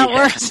not how it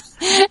works.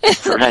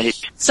 Right.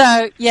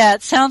 So, yeah,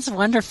 it sounds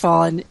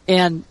wonderful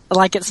and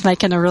like it's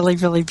making a really,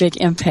 really big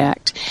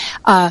impact.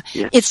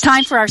 Yes. It's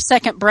time for our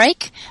second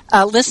break.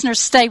 Listeners,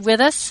 stay with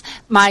us.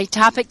 My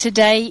topic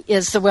today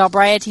is the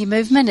Wellbriety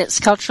movement. It's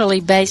culturally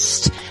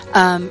based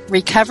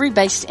recovery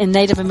based in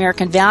Native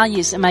American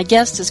values. And my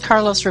guest is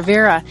Carlos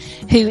Rivera,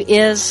 who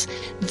is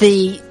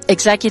the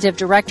executive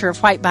director of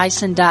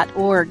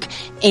whitebison.org.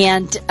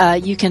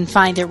 And you can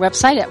find their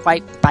website at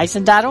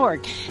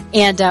whitebison.org.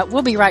 And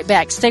we'll be right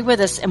back. Stay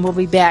with us, and we'll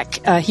be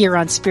back here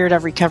on Spirit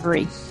of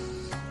Recovery.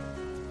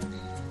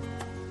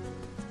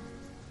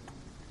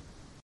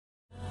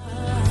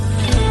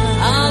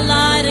 I'll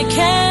light a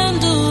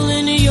candle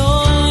in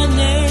your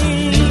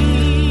name.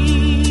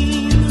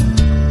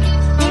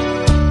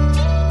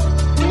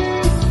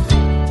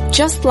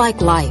 Just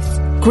like life,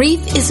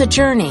 grief is a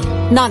journey,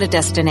 not a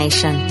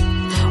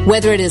destination.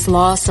 Whether it is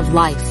loss of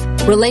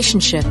life,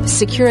 relationship,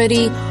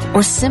 security,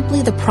 or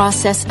simply the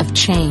process of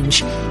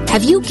change,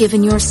 have you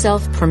given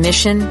yourself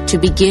permission to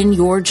begin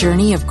your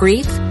journey of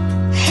grief?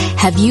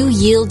 Have you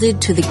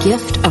yielded to the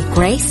gift of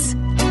grace?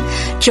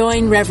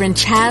 Join Reverend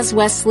Chaz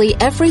Wesley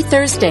every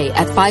Thursday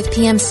at 5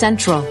 p.m.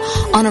 Central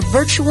on a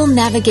virtual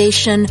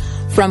navigation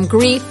from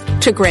grief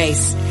to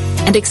grace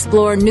and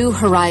explore new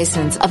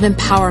horizons of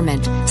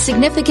empowerment,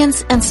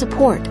 significance, and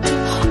support.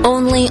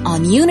 Only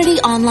on Unity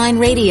Online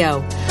Radio,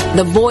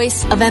 the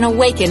voice of an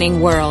awakening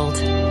world.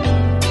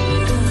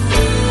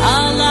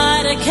 I'll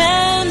light a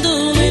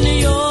candle in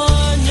your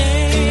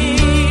name.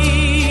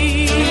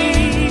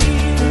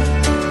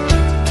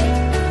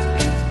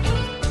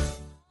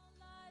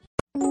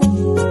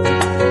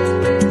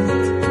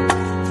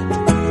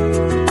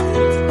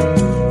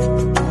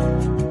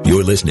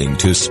 You're listening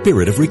to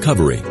Spirit of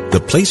Recovery, the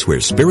place where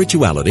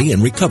spirituality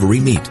and recovery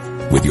meet,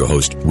 with your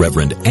host,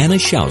 Reverend Anna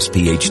Schaus,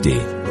 Ph.D.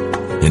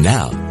 And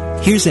now,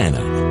 here's Anna.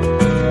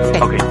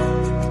 Okay.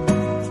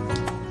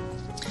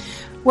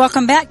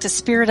 Welcome back to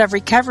Spirit of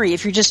Recovery.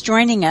 If you're just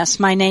joining us,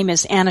 my name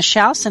is Anna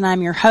Schaus, and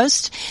I'm your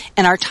host.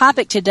 And our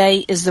topic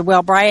today is the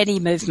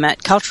Wellbriety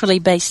movement, culturally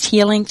based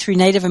healing through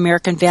Native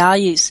American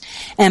values.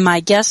 And my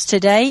guest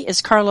today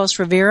is Carlos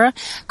Rivera.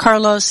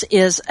 Carlos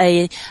is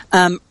a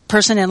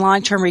person in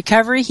long-term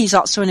recovery. He's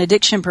also an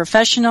addiction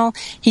professional.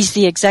 He's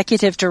the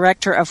executive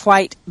director of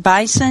White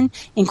Bison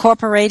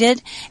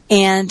Incorporated,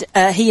 and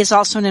he is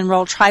also an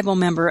enrolled tribal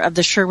member of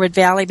the Sherwood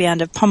Valley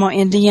Band of Pomo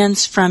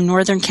Indians from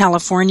Northern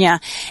California.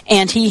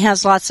 And he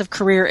has lots of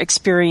career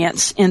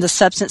experience in the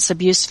substance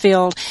abuse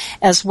field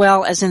as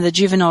well as in the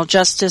Juvenile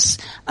Justice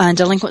and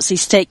Delinquency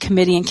State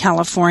Committee in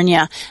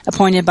California,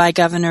 appointed by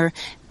Governor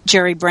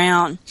Jerry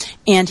Brown.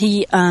 And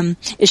he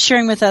is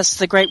sharing with us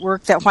the great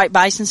work that White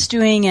Bison's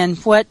doing and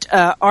what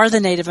are the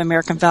Native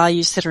American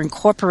values that are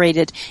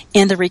incorporated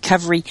in the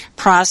recovery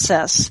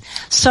process.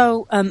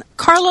 So,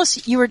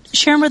 Carlos, you were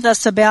sharing with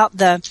us about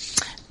the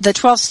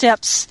 12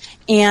 steps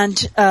and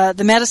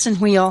the medicine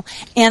wheel.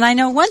 And I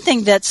know one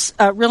thing that's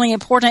really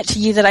important to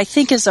you that I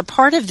think is a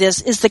part of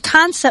this is the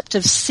concept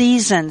of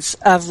seasons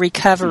of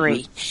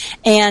recovery.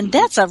 And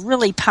that's a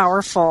really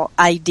powerful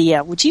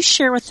idea. Would you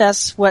share with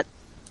us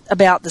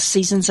about the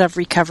seasons of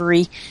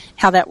recovery,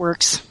 how that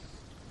works?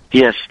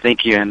 Yes,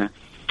 thank you, Anna.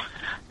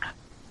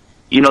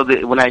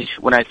 When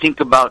I think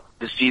about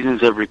the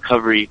seasons of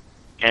recovery,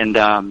 and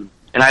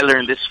I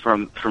learned this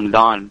from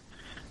Don.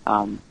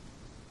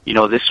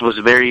 This was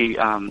very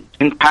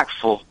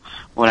impactful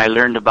when I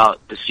learned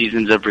about the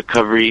seasons of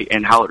recovery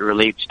and how it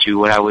relates to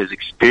what I was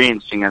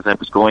experiencing as I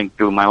was going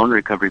through my own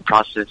recovery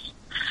process.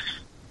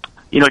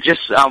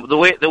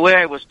 The way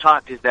I was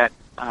taught is that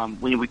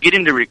when we get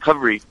into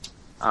recovery,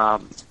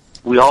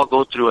 we all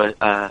go through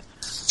a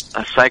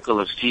cycle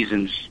of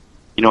seasons.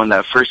 In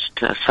that first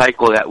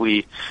cycle that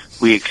we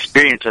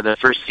experience, or the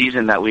first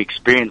season that we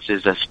experience,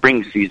 is a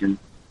spring season.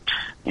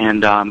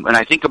 And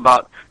I think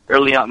about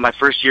early on, my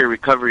first year of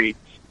recovery,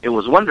 it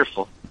was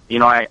wonderful.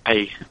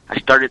 I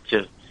started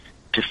to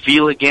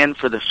feel again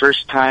for the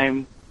first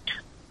time.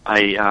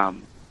 I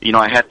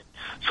had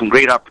some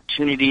great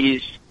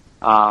opportunities.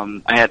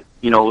 I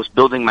was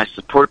building my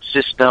support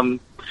system.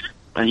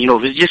 And,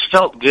 it just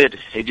felt good.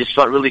 It just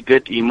felt really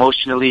good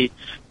emotionally,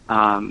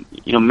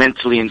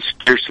 mentally and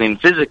spiritually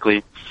and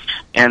physically.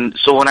 And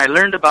so when I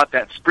learned about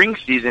that spring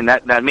season,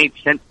 that made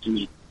sense to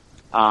me.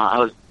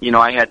 I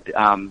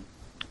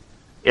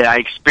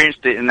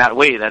experienced it in that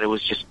way, that it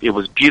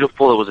was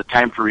beautiful. It was a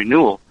time for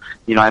renewal.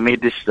 I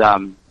made this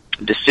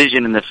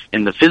decision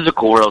in the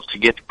physical world to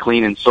get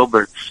clean and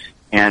sober,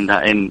 and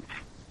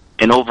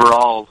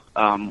overall,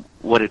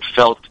 what it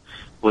felt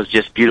was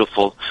just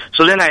beautiful.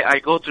 So then I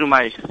go through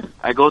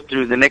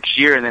the next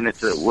year, and then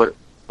it's what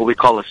we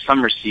call a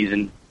summer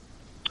season.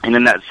 And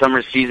in that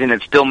summer season,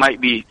 it still might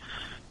be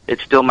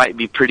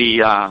pretty,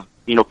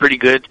 pretty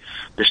good.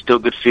 There's still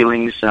good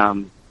feelings.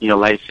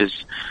 Life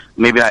is,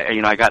 maybe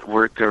I got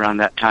work around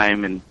that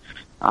time, and,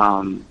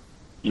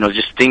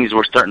 just things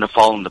were starting to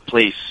fall into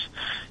place.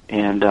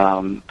 And,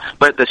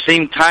 but at the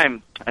same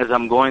time, as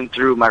I'm going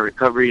through my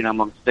recovery and I'm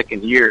on the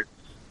second year,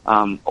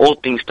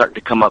 old things start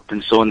to come up.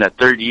 And so in that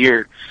third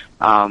year,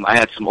 I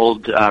had some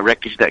old,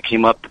 wreckage that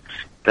came up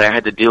that I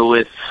had to deal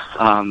with,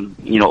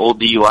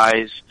 old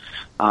DUIs.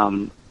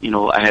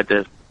 I had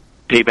to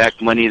pay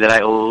back money that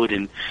I owed,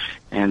 and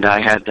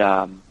I had,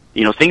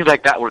 things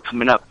like that were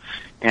coming up.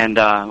 And,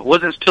 it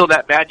wasn't still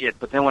that bad yet,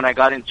 but then when I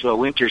got into a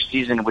winter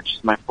season, which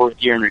is my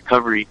fourth year in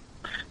recovery,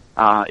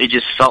 it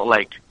just felt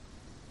like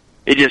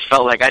I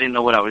didn't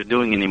know what I was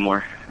doing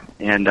anymore.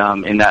 And,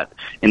 in that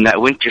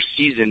winter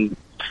season,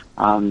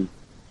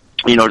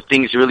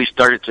 things really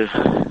started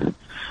to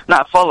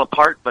not fall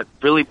apart, but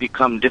really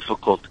become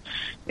difficult.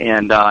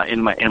 And,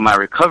 in my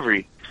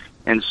recovery.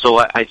 And so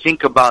I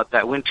think about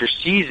that winter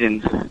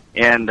season,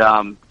 and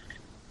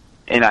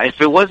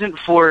if it wasn't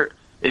for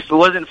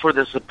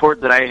the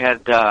support that I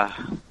had,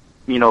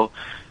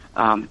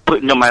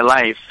 put into my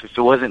life, if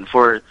it wasn't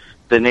for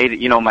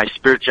my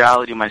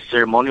spirituality, my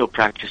ceremonial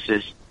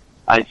practices,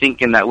 I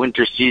think in that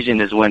winter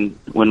season is when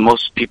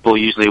most people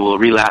usually will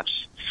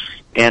relapse.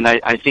 And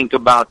I think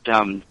about,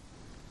 in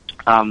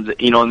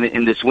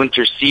this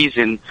winter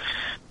season,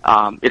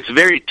 it's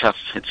very tough.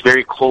 It's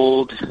very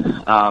cold.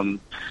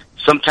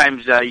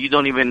 Sometimes you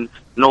don't even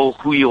know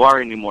who you are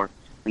anymore.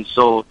 And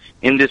so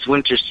in this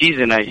winter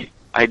season, I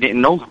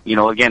didn't know,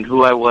 again,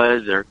 who I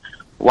was, or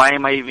why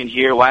am I even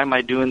here? Why am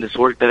I doing this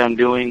work that I'm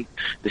doing?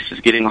 This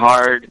is getting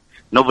hard.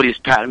 Nobody's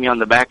patting me on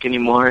the back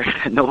anymore.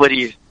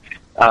 Nobody's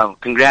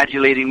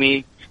congratulating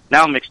me.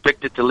 Now I'm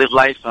expected to live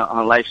life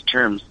on life's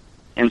terms.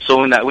 And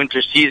so in that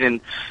winter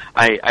season,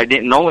 I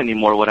didn't know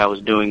anymore what I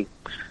was doing.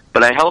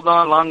 But I held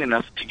on long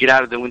enough to get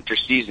out of the winter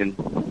season.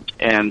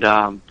 And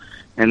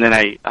then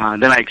I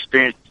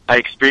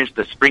experienced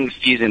the spring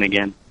season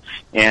again.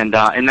 And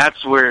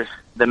that's where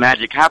the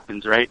magic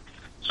happens, right?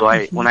 So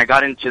when I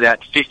got into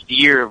that 5th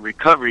year of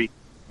recovery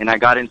and I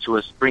got into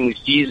a spring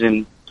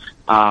season,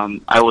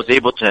 I was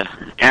able to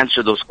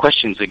answer those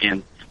questions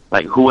again.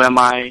 Like, who am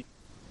I?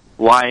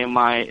 Why am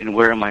I? And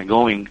where am I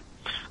going?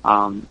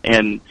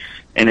 And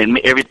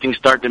everything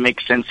started to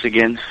make sense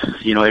again.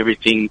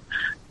 Everything,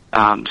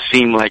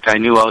 seemed like I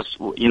knew I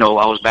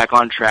was back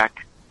on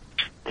track.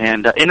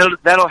 And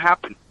that'll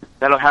happen.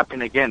 That'll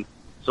happen again.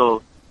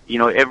 So,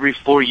 every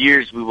 4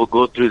 years we will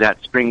go through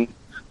that spring,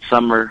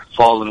 summer,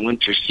 fall, and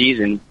winter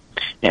season.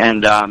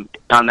 And on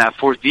that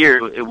 4th year,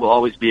 it will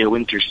always be a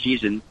winter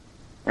season.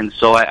 And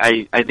so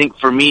I think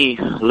for me,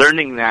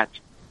 learning that,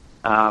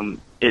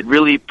 it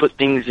really put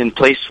things in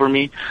place for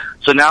me.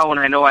 So now when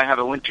I know I have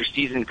a winter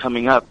season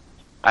coming up,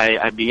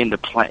 I begin to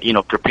plan,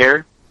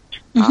 prepare.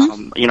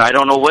 Mm-hmm. I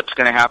don't know what's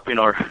going to happen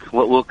or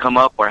what will come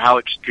up or how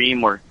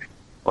extreme or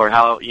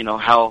how it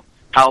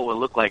will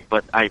look like,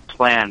 but I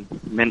plan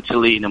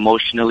mentally and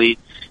emotionally,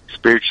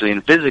 spiritually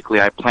and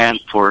physically. I plan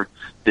for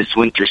this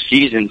winter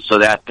season so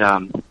that,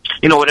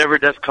 whatever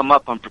does come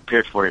up, I'm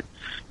prepared for it.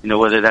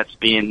 Whether that's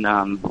being,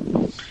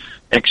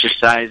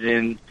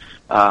 exercising,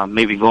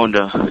 maybe going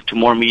to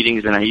more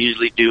meetings than I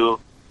usually do.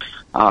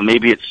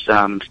 Maybe it's,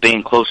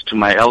 staying close to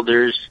my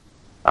elders,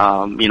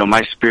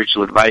 my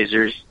spiritual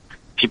advisors,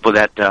 people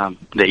that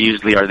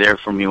usually are there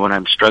for me when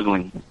I'm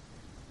struggling.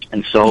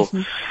 And so,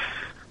 mm-hmm.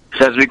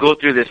 So as we go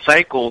through this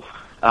cycle,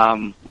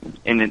 and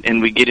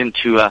we get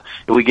to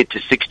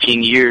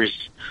 16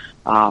 years,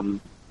 and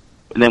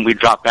then we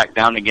drop back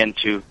down again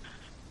to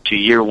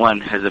year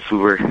one as if we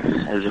were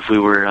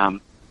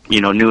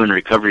new in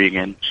recovery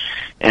again.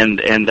 And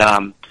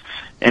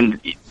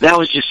that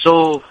was just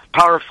so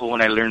powerful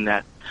when I learned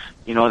that.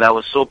 That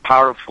was so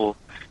powerful.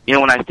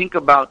 When I think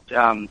about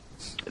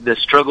the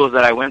struggles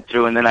that I went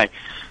through, and then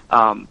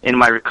in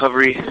my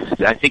recovery,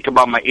 I think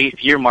about my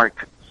 8th year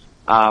mark.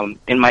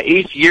 In my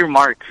 8th year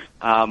mark,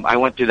 I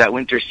went through that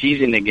winter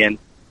season again,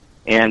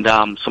 and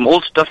some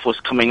old stuff was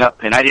coming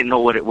up, and I didn't know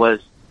what it was.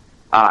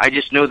 I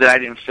just knew that I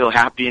didn't feel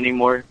happy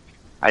anymore.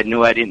 I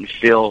knew I didn't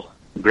feel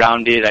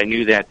grounded. I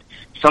knew that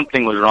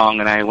something was wrong,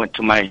 and I went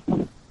to my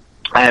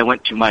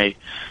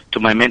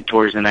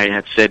mentors, and I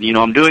had said,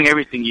 I'm doing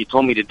everything you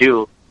told me to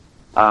do.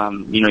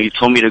 You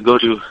told me to go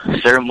to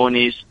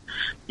ceremonies.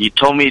 You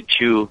told me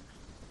to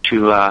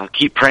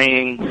keep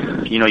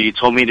praying. You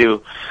told me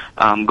to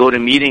go to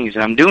meetings,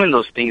 and I'm doing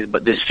those things,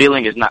 but this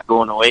feeling is not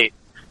going away.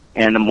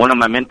 And one of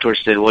my mentors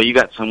said, well, you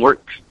got some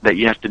work that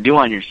you have to do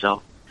on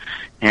yourself.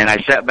 And I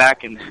sat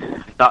back and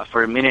thought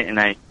for a minute, and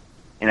I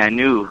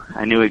knew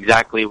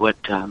exactly what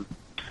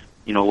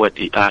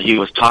he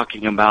was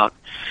talking about.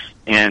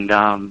 And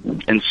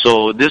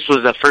so this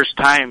was the first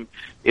time.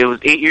 It was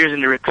 8 years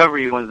into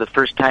recovery. It was the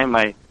first time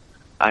I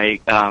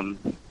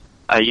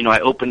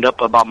opened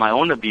up about my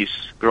own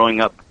abuse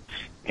growing up.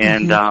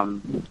 and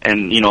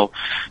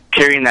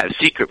carrying that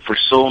secret for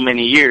so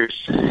many years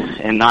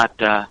and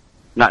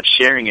not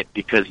sharing it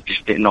because you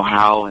just didn't know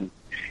how, and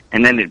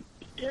then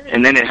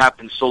it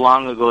happened so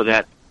long ago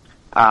that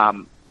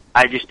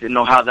I just didn't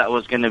know how that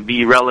was going to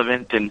be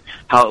relevant and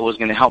how it was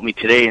going to help me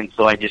today, and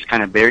so I just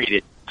kind of buried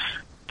it.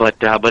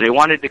 But it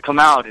wanted to come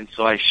out, and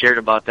so I shared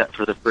about that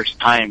for the first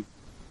time,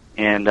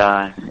 and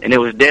it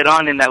was dead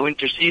on in that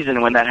winter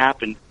season when that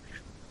happened.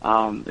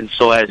 And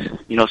so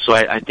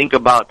I think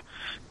about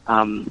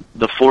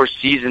the 4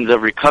 seasons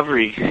of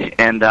recovery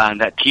and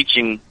that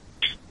teaching,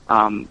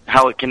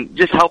 how it can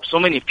just help so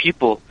many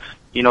people.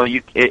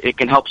 It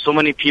can help so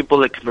many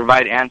people. It can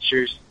provide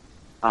answers,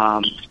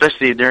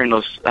 especially during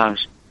those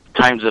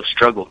times of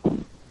struggle.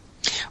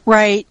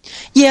 Right.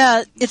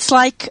 Yeah, it's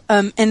like,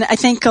 and I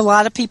think a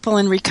lot of people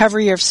in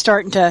recovery are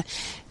starting to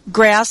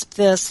grasp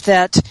this,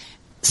 that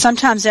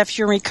sometimes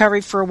after you're in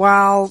recovery for a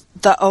while,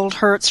 the old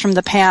hurts from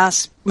the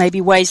past,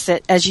 maybe ways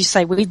that, as you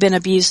say, we've been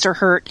abused or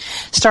hurt,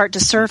 start to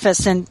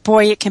surface, and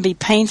boy, it can be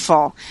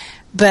painful.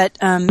 But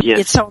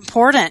it's so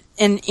important,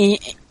 and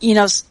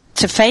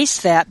to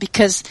face that,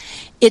 because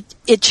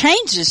it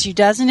changes you,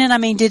 doesn't it? I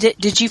mean,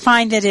 did you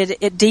find that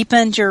it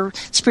deepened your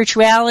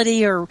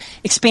spirituality or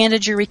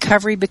expanded your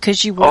recovery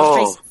because you were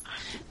facing?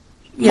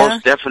 Yeah?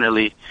 Most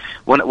definitely.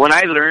 When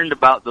I learned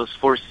about those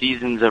 4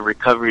 seasons of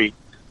recovery,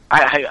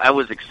 I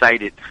was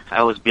excited.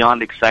 I was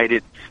beyond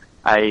excited.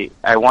 I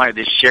wanted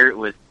to share it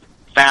with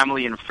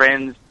family and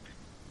friends,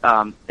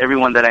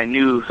 everyone that I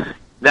knew.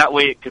 That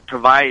way it could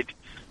provide,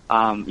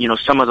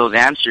 some of those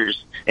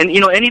answers. And,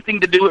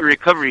 anything to do with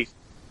recovery,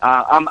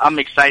 I'm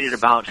excited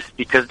about,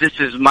 because this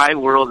is my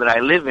world that I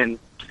live in.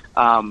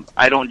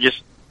 I don't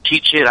just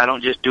teach it. I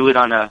don't just do it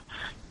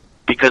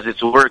because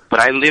it's work,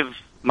 but I live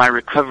my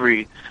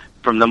recovery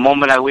from the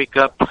moment I wake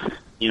up,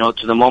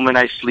 to the moment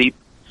I sleep.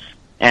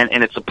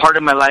 And it's a part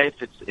of my life.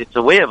 It's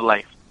a way of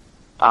life.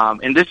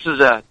 And this is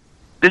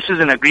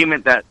an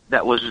agreement that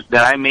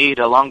I made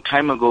a long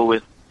time ago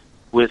with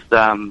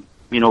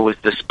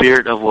the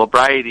spirit of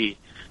Wellbriety,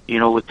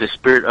 with the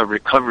spirit of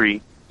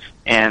recovery.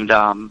 And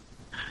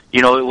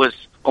it was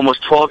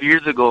almost 12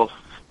 years ago.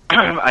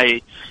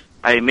 I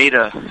made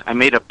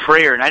a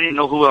prayer, and I didn't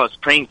know who I was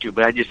praying to,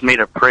 but I just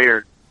made a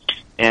prayer.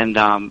 And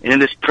in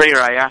this prayer,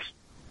 I asked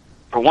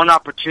for one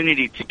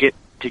opportunity to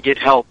get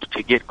help,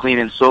 to get clean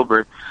and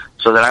sober,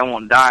 so that I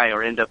won't die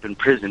or end up in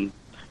prison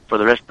for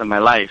the rest of my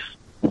life.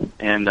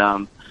 And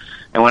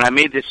when I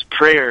made this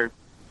prayer,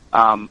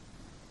 soon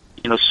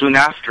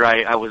after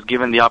I was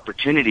given the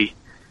opportunity,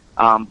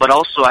 but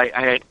also I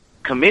had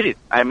committed.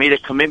 I made a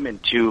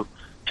commitment to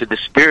the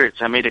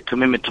spirits. I made a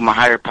commitment to my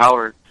higher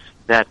power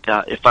that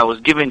if I was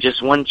given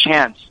just one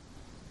chance,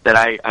 that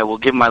I will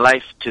give my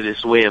life to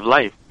this way of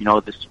life,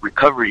 this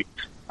recovery.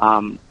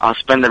 I'll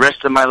spend the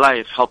rest of my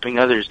life helping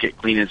others get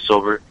clean and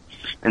sober.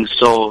 And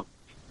so,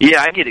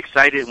 yeah, I get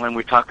excited when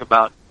we talk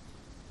about,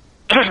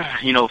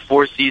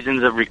 4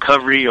 seasons of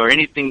recovery or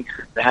anything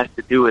that has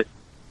to do with,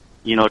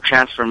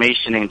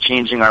 transformation and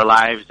changing our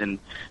lives. And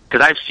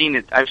because I've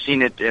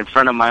seen it in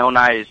front of my own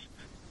eyes.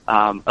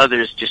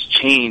 Others just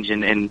change,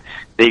 and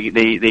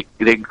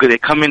they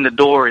come in the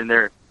door, and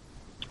they're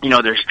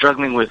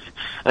struggling with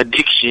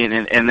addiction,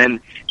 and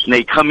then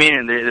they come in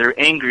and they're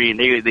angry, and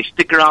they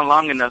stick around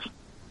long enough.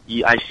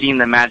 I've seen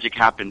the magic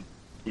happen,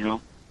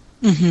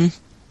 Mm-hmm.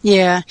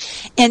 Yeah.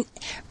 And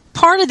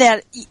part of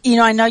that,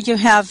 I know you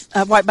have,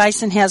 White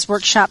Bison has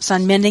workshops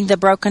on mending the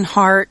broken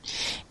heart,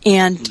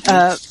 and,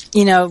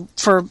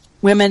 for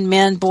women,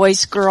 men,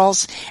 boys,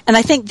 girls. And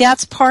I think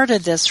that's part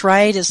of this,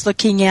 right, is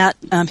looking at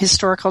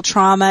historical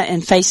trauma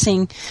and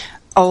facing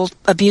old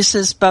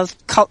abuses, both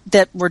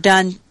that were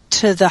done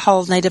to the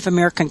whole Native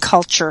American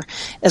culture,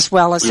 as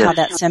well as how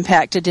that's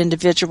impacted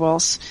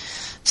individuals.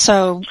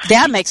 So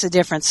that makes a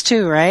difference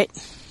too, right?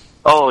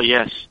 Oh,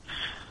 yes.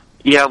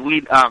 Yeah,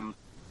 we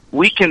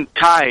can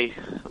tie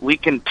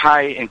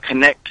and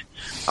connect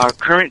our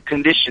current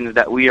conditions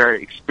that we are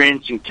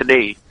experiencing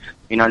today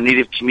in our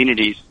Native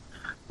communities.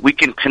 We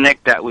can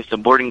connect that with the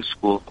boarding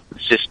school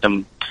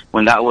system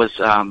when that was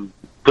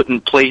put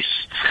in place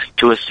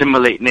to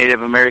assimilate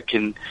Native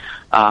American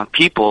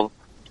people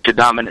to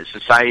dominant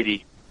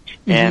society.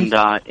 Mm-hmm.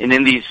 And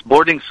in these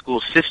boarding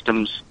school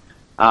systems,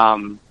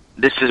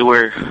 this is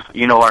where,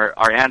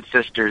 our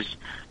ancestors,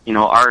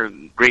 our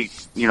great,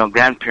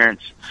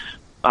 grandparents,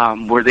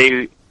 where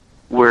they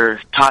were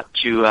taught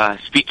to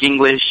speak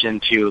English,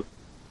 and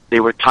they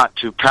were taught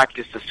to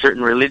practice a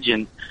certain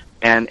religion,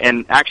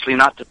 and actually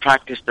not to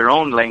practice their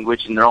own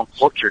language and their own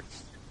culture.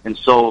 And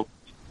so,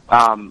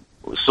 from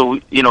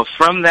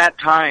that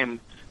time,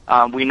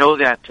 we know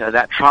that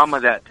that trauma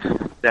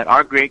that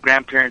our great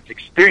grandparents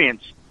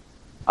experienced,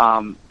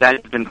 that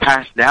has been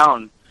passed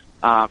down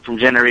from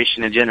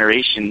generation to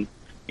generation.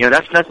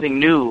 That's nothing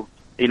new.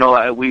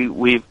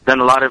 We've done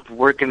a lot of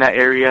work in that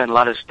area, and a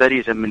lot of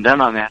studies have been done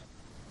on that.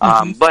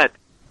 Mm-hmm. But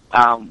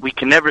we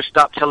can never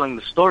stop telling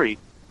the story,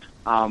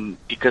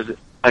 because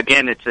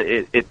again,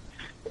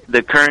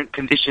 the current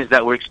conditions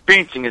that we're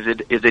experiencing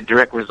is a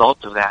direct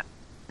result of that.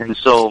 And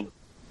so,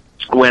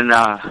 when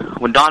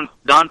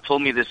Don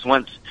told me this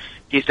once,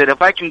 he said,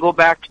 if I can go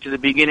back to the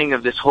beginning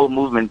of this whole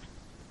movement,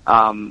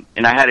 and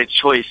I had a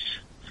choice,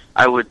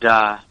 I would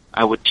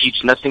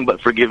teach nothing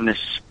but forgiveness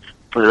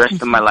for the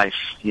rest of my life,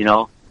 you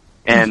know,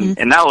 and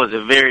that was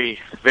a very,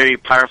 very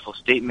powerful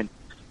statement,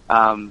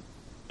 and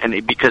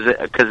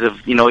because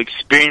of you know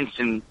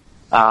experiencing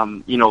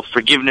you know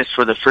forgiveness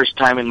for the first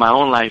time in my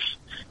own life,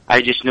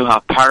 I just knew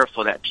how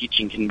powerful that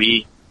teaching can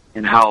be,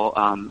 and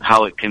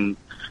how it can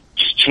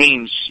just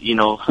change, you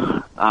know,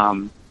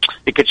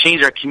 it could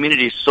change our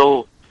community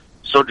so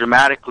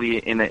dramatically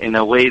in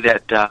a way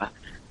that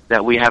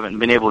we haven't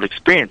been able to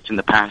experience in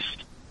the past.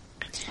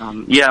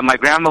 My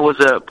grandma was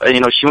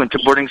she went to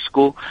boarding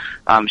school.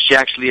 She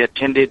actually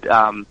attended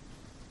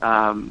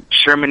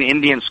Sherman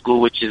Indian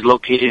School, which is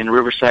located in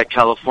Riverside,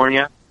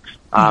 California.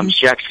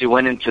 She actually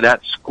went into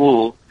that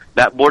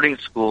boarding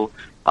school,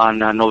 on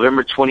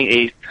November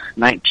 28th,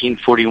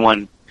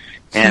 1941,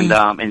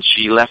 and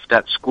she left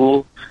that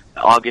school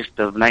August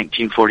of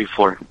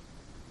 1944.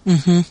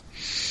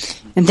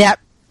 And that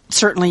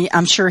certainly,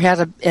 I'm sure,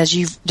 as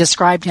you've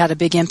described, had a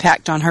big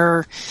impact on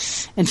her,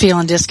 and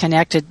feeling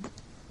disconnected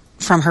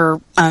from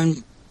her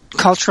own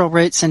cultural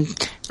roots, and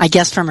I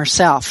guess from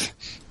herself.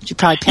 She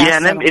probably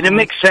passed it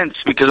makes sense,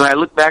 because when I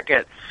look back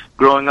at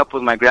growing up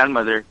with my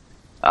grandmother,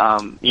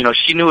 you know,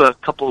 she knew a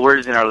couple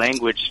words in our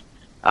language,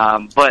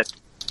 but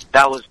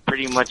that was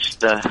pretty much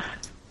the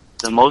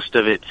most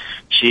of it.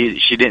 She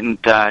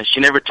didn't. She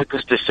never took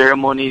us to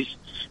ceremonies.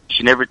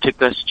 She never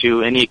took us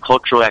to any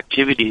cultural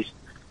activities.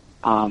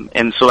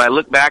 And so I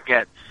look back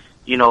at,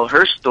 you know,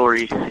 her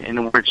story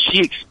and what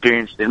she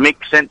experienced. It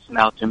makes sense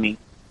now to me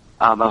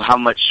of how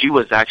much she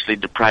was actually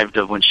deprived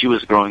of when she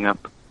was growing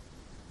up.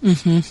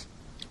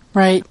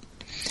 Right.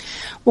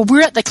 Well,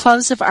 we're at the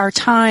close of our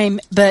time,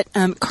 but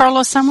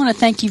Carlos, I want to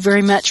thank you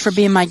very much for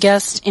being my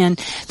guest, and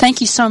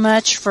thank you so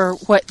much for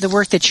the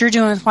work that you're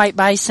doing with White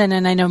Bison,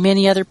 and I know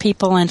many other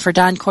people, and for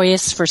Don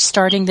Koyes for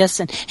starting this.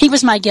 And he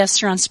was my guest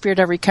here on Spirit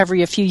of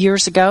Recovery a few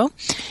years ago,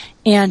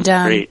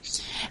 and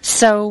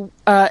so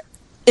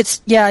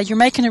you're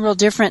making a real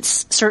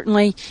difference,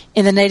 certainly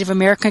in the Native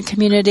American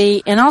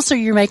community, and also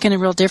you're making a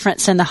real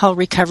difference in the whole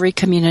recovery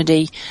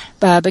community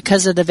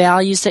because of the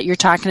values that you're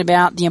talking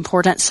about, the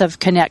importance of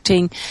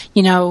connecting,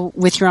 you know,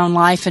 with your own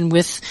life and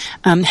with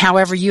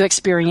however you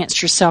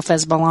experience yourself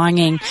as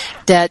belonging.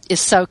 That is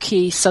so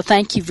key. So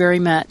thank you very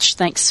much.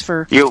 Thanks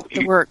for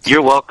the work.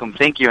 You're welcome.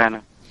 Thank you,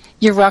 Anna.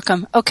 You're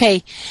welcome.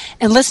 Okay.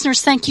 And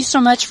listeners, thank you so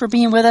much for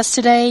being with us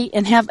today,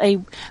 and have a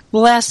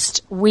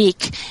blessed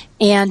week,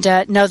 and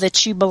know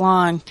that you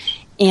belong,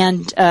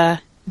 and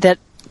that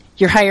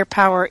your higher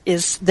power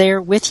is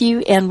there with you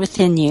and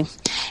within you.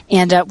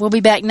 And we'll be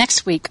back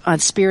next week on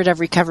Spirit of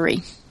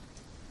Recovery.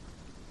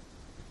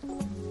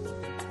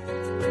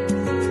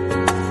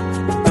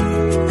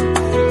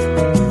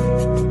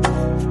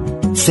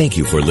 Thank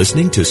you for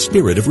listening to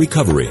Spirit of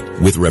Recovery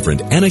with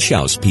Reverend Anna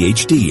Schaus,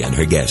 Ph.D., and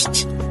her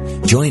guests.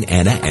 Join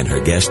Anna and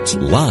her guests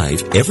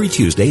live every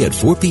Tuesday at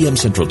 4 p.m.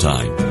 Central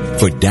Time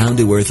for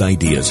down-to-earth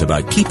ideas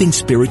about keeping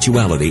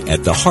spirituality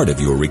at the heart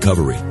of your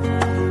recovery.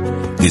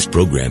 This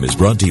program is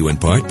brought to you in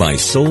part by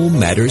Soul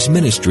Matters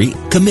Ministry,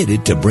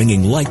 committed to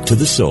bringing light to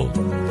the soul.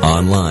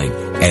 Online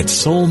at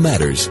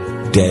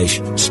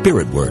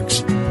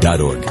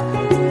soulmatters-spiritworks.org.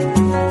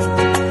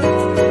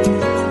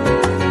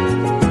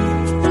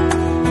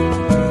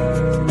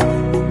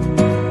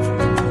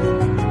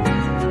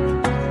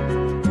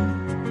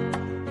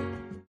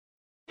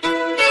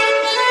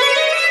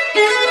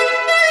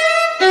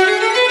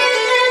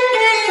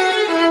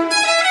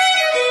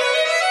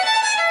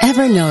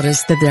 Ever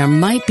notice that there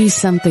might be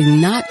something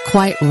not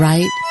quite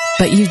right,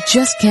 but you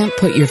just can't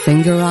put your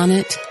finger on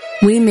it?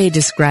 We may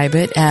describe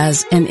it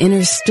as an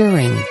inner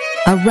stirring,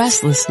 a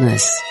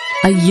restlessness,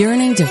 a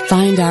yearning to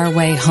find our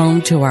way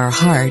home to our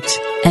heart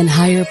and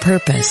higher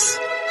purpose.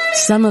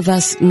 Some of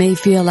us may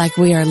feel like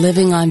we are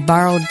living on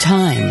borrowed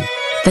time,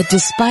 that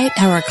despite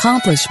our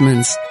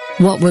accomplishments,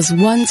 what was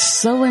once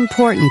so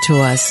important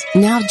to us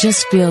now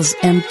just feels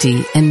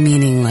empty and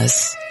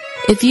meaningless.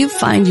 If you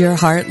find your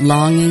heart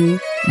longing,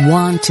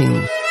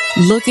 wanting,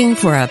 looking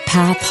for a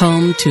path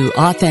home to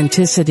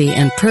authenticity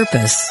and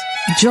purpose,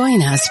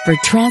 join us for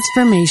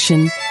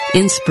transformation,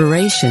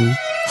 inspiration,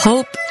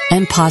 hope,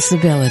 and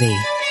possibility.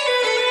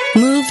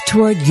 Move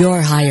toward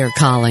your higher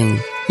calling.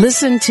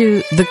 Listen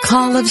to The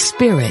Call of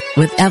Spirit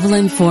with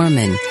Evelyn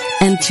Foreman,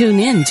 and tune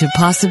in to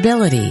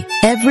Possibility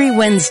every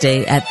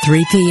Wednesday at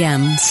 3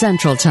 p.m.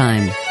 Central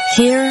Time,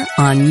 here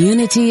on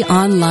Unity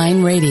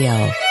Online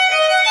Radio.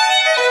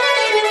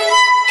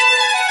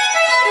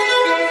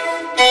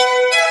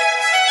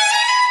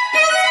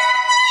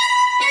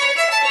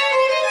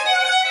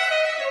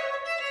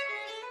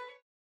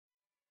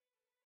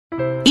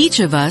 Each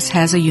of us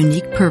has a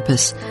unique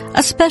purpose,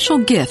 a special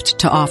gift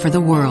to offer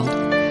the world.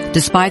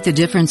 Despite the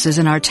differences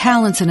in our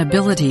talents and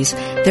abilities,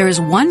 there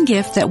is one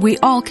gift that we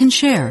all can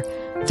share,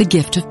 the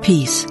gift of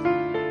peace.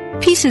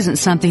 Peace isn't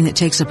something that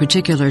takes a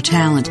particular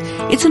talent.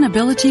 It's an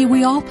ability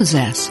we all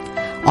possess.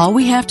 All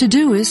we have to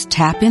do is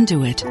tap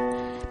into it.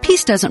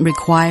 Peace doesn't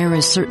require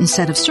a certain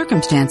set of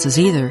circumstances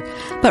either,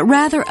 but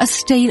rather a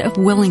state of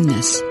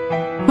willingness.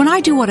 When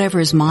I do whatever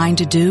is mine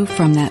to do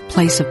from that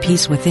place of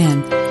peace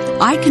within,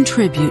 I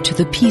contribute to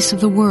the peace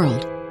of the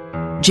world.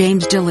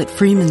 James Dillett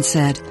Freeman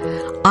said,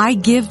 "I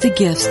give the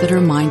gifts that are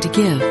mine to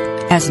give,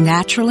 as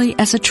naturally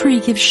as a tree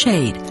gives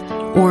shade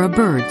or a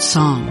bird's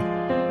song.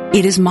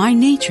 It is my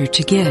nature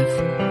to give.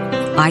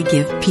 I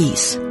give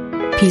peace.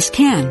 Peace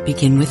can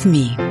begin with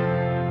me."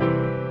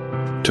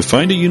 To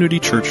find a Unity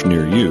Church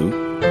near you,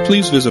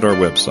 please visit our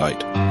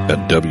website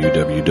at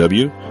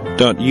www.unity.org.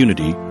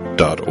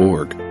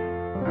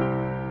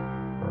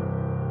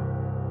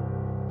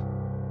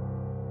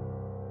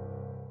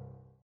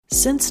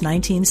 Since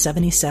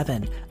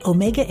 1977,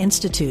 Omega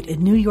Institute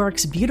in New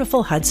York's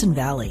beautiful Hudson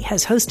Valley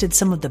has hosted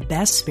some of the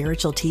best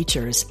spiritual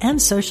teachers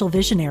and social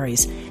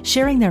visionaries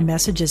sharing their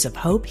messages of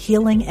hope,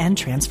 healing, and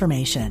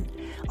transformation.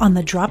 On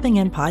the Dropping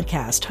In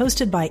podcast,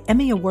 hosted by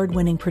Emmy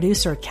Award-winning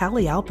producer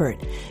Callie Alpert,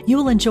 you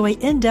will enjoy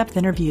in-depth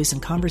interviews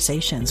and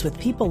conversations with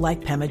people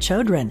like Pema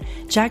Chodron,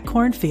 Jack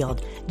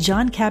Kornfield,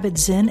 John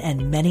Kabat-Zinn,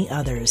 and many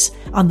others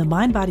on the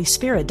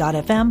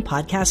MindBodySpirit.fm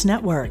podcast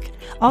network.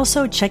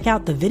 Also, check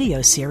out the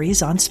video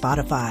series on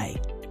Spotify.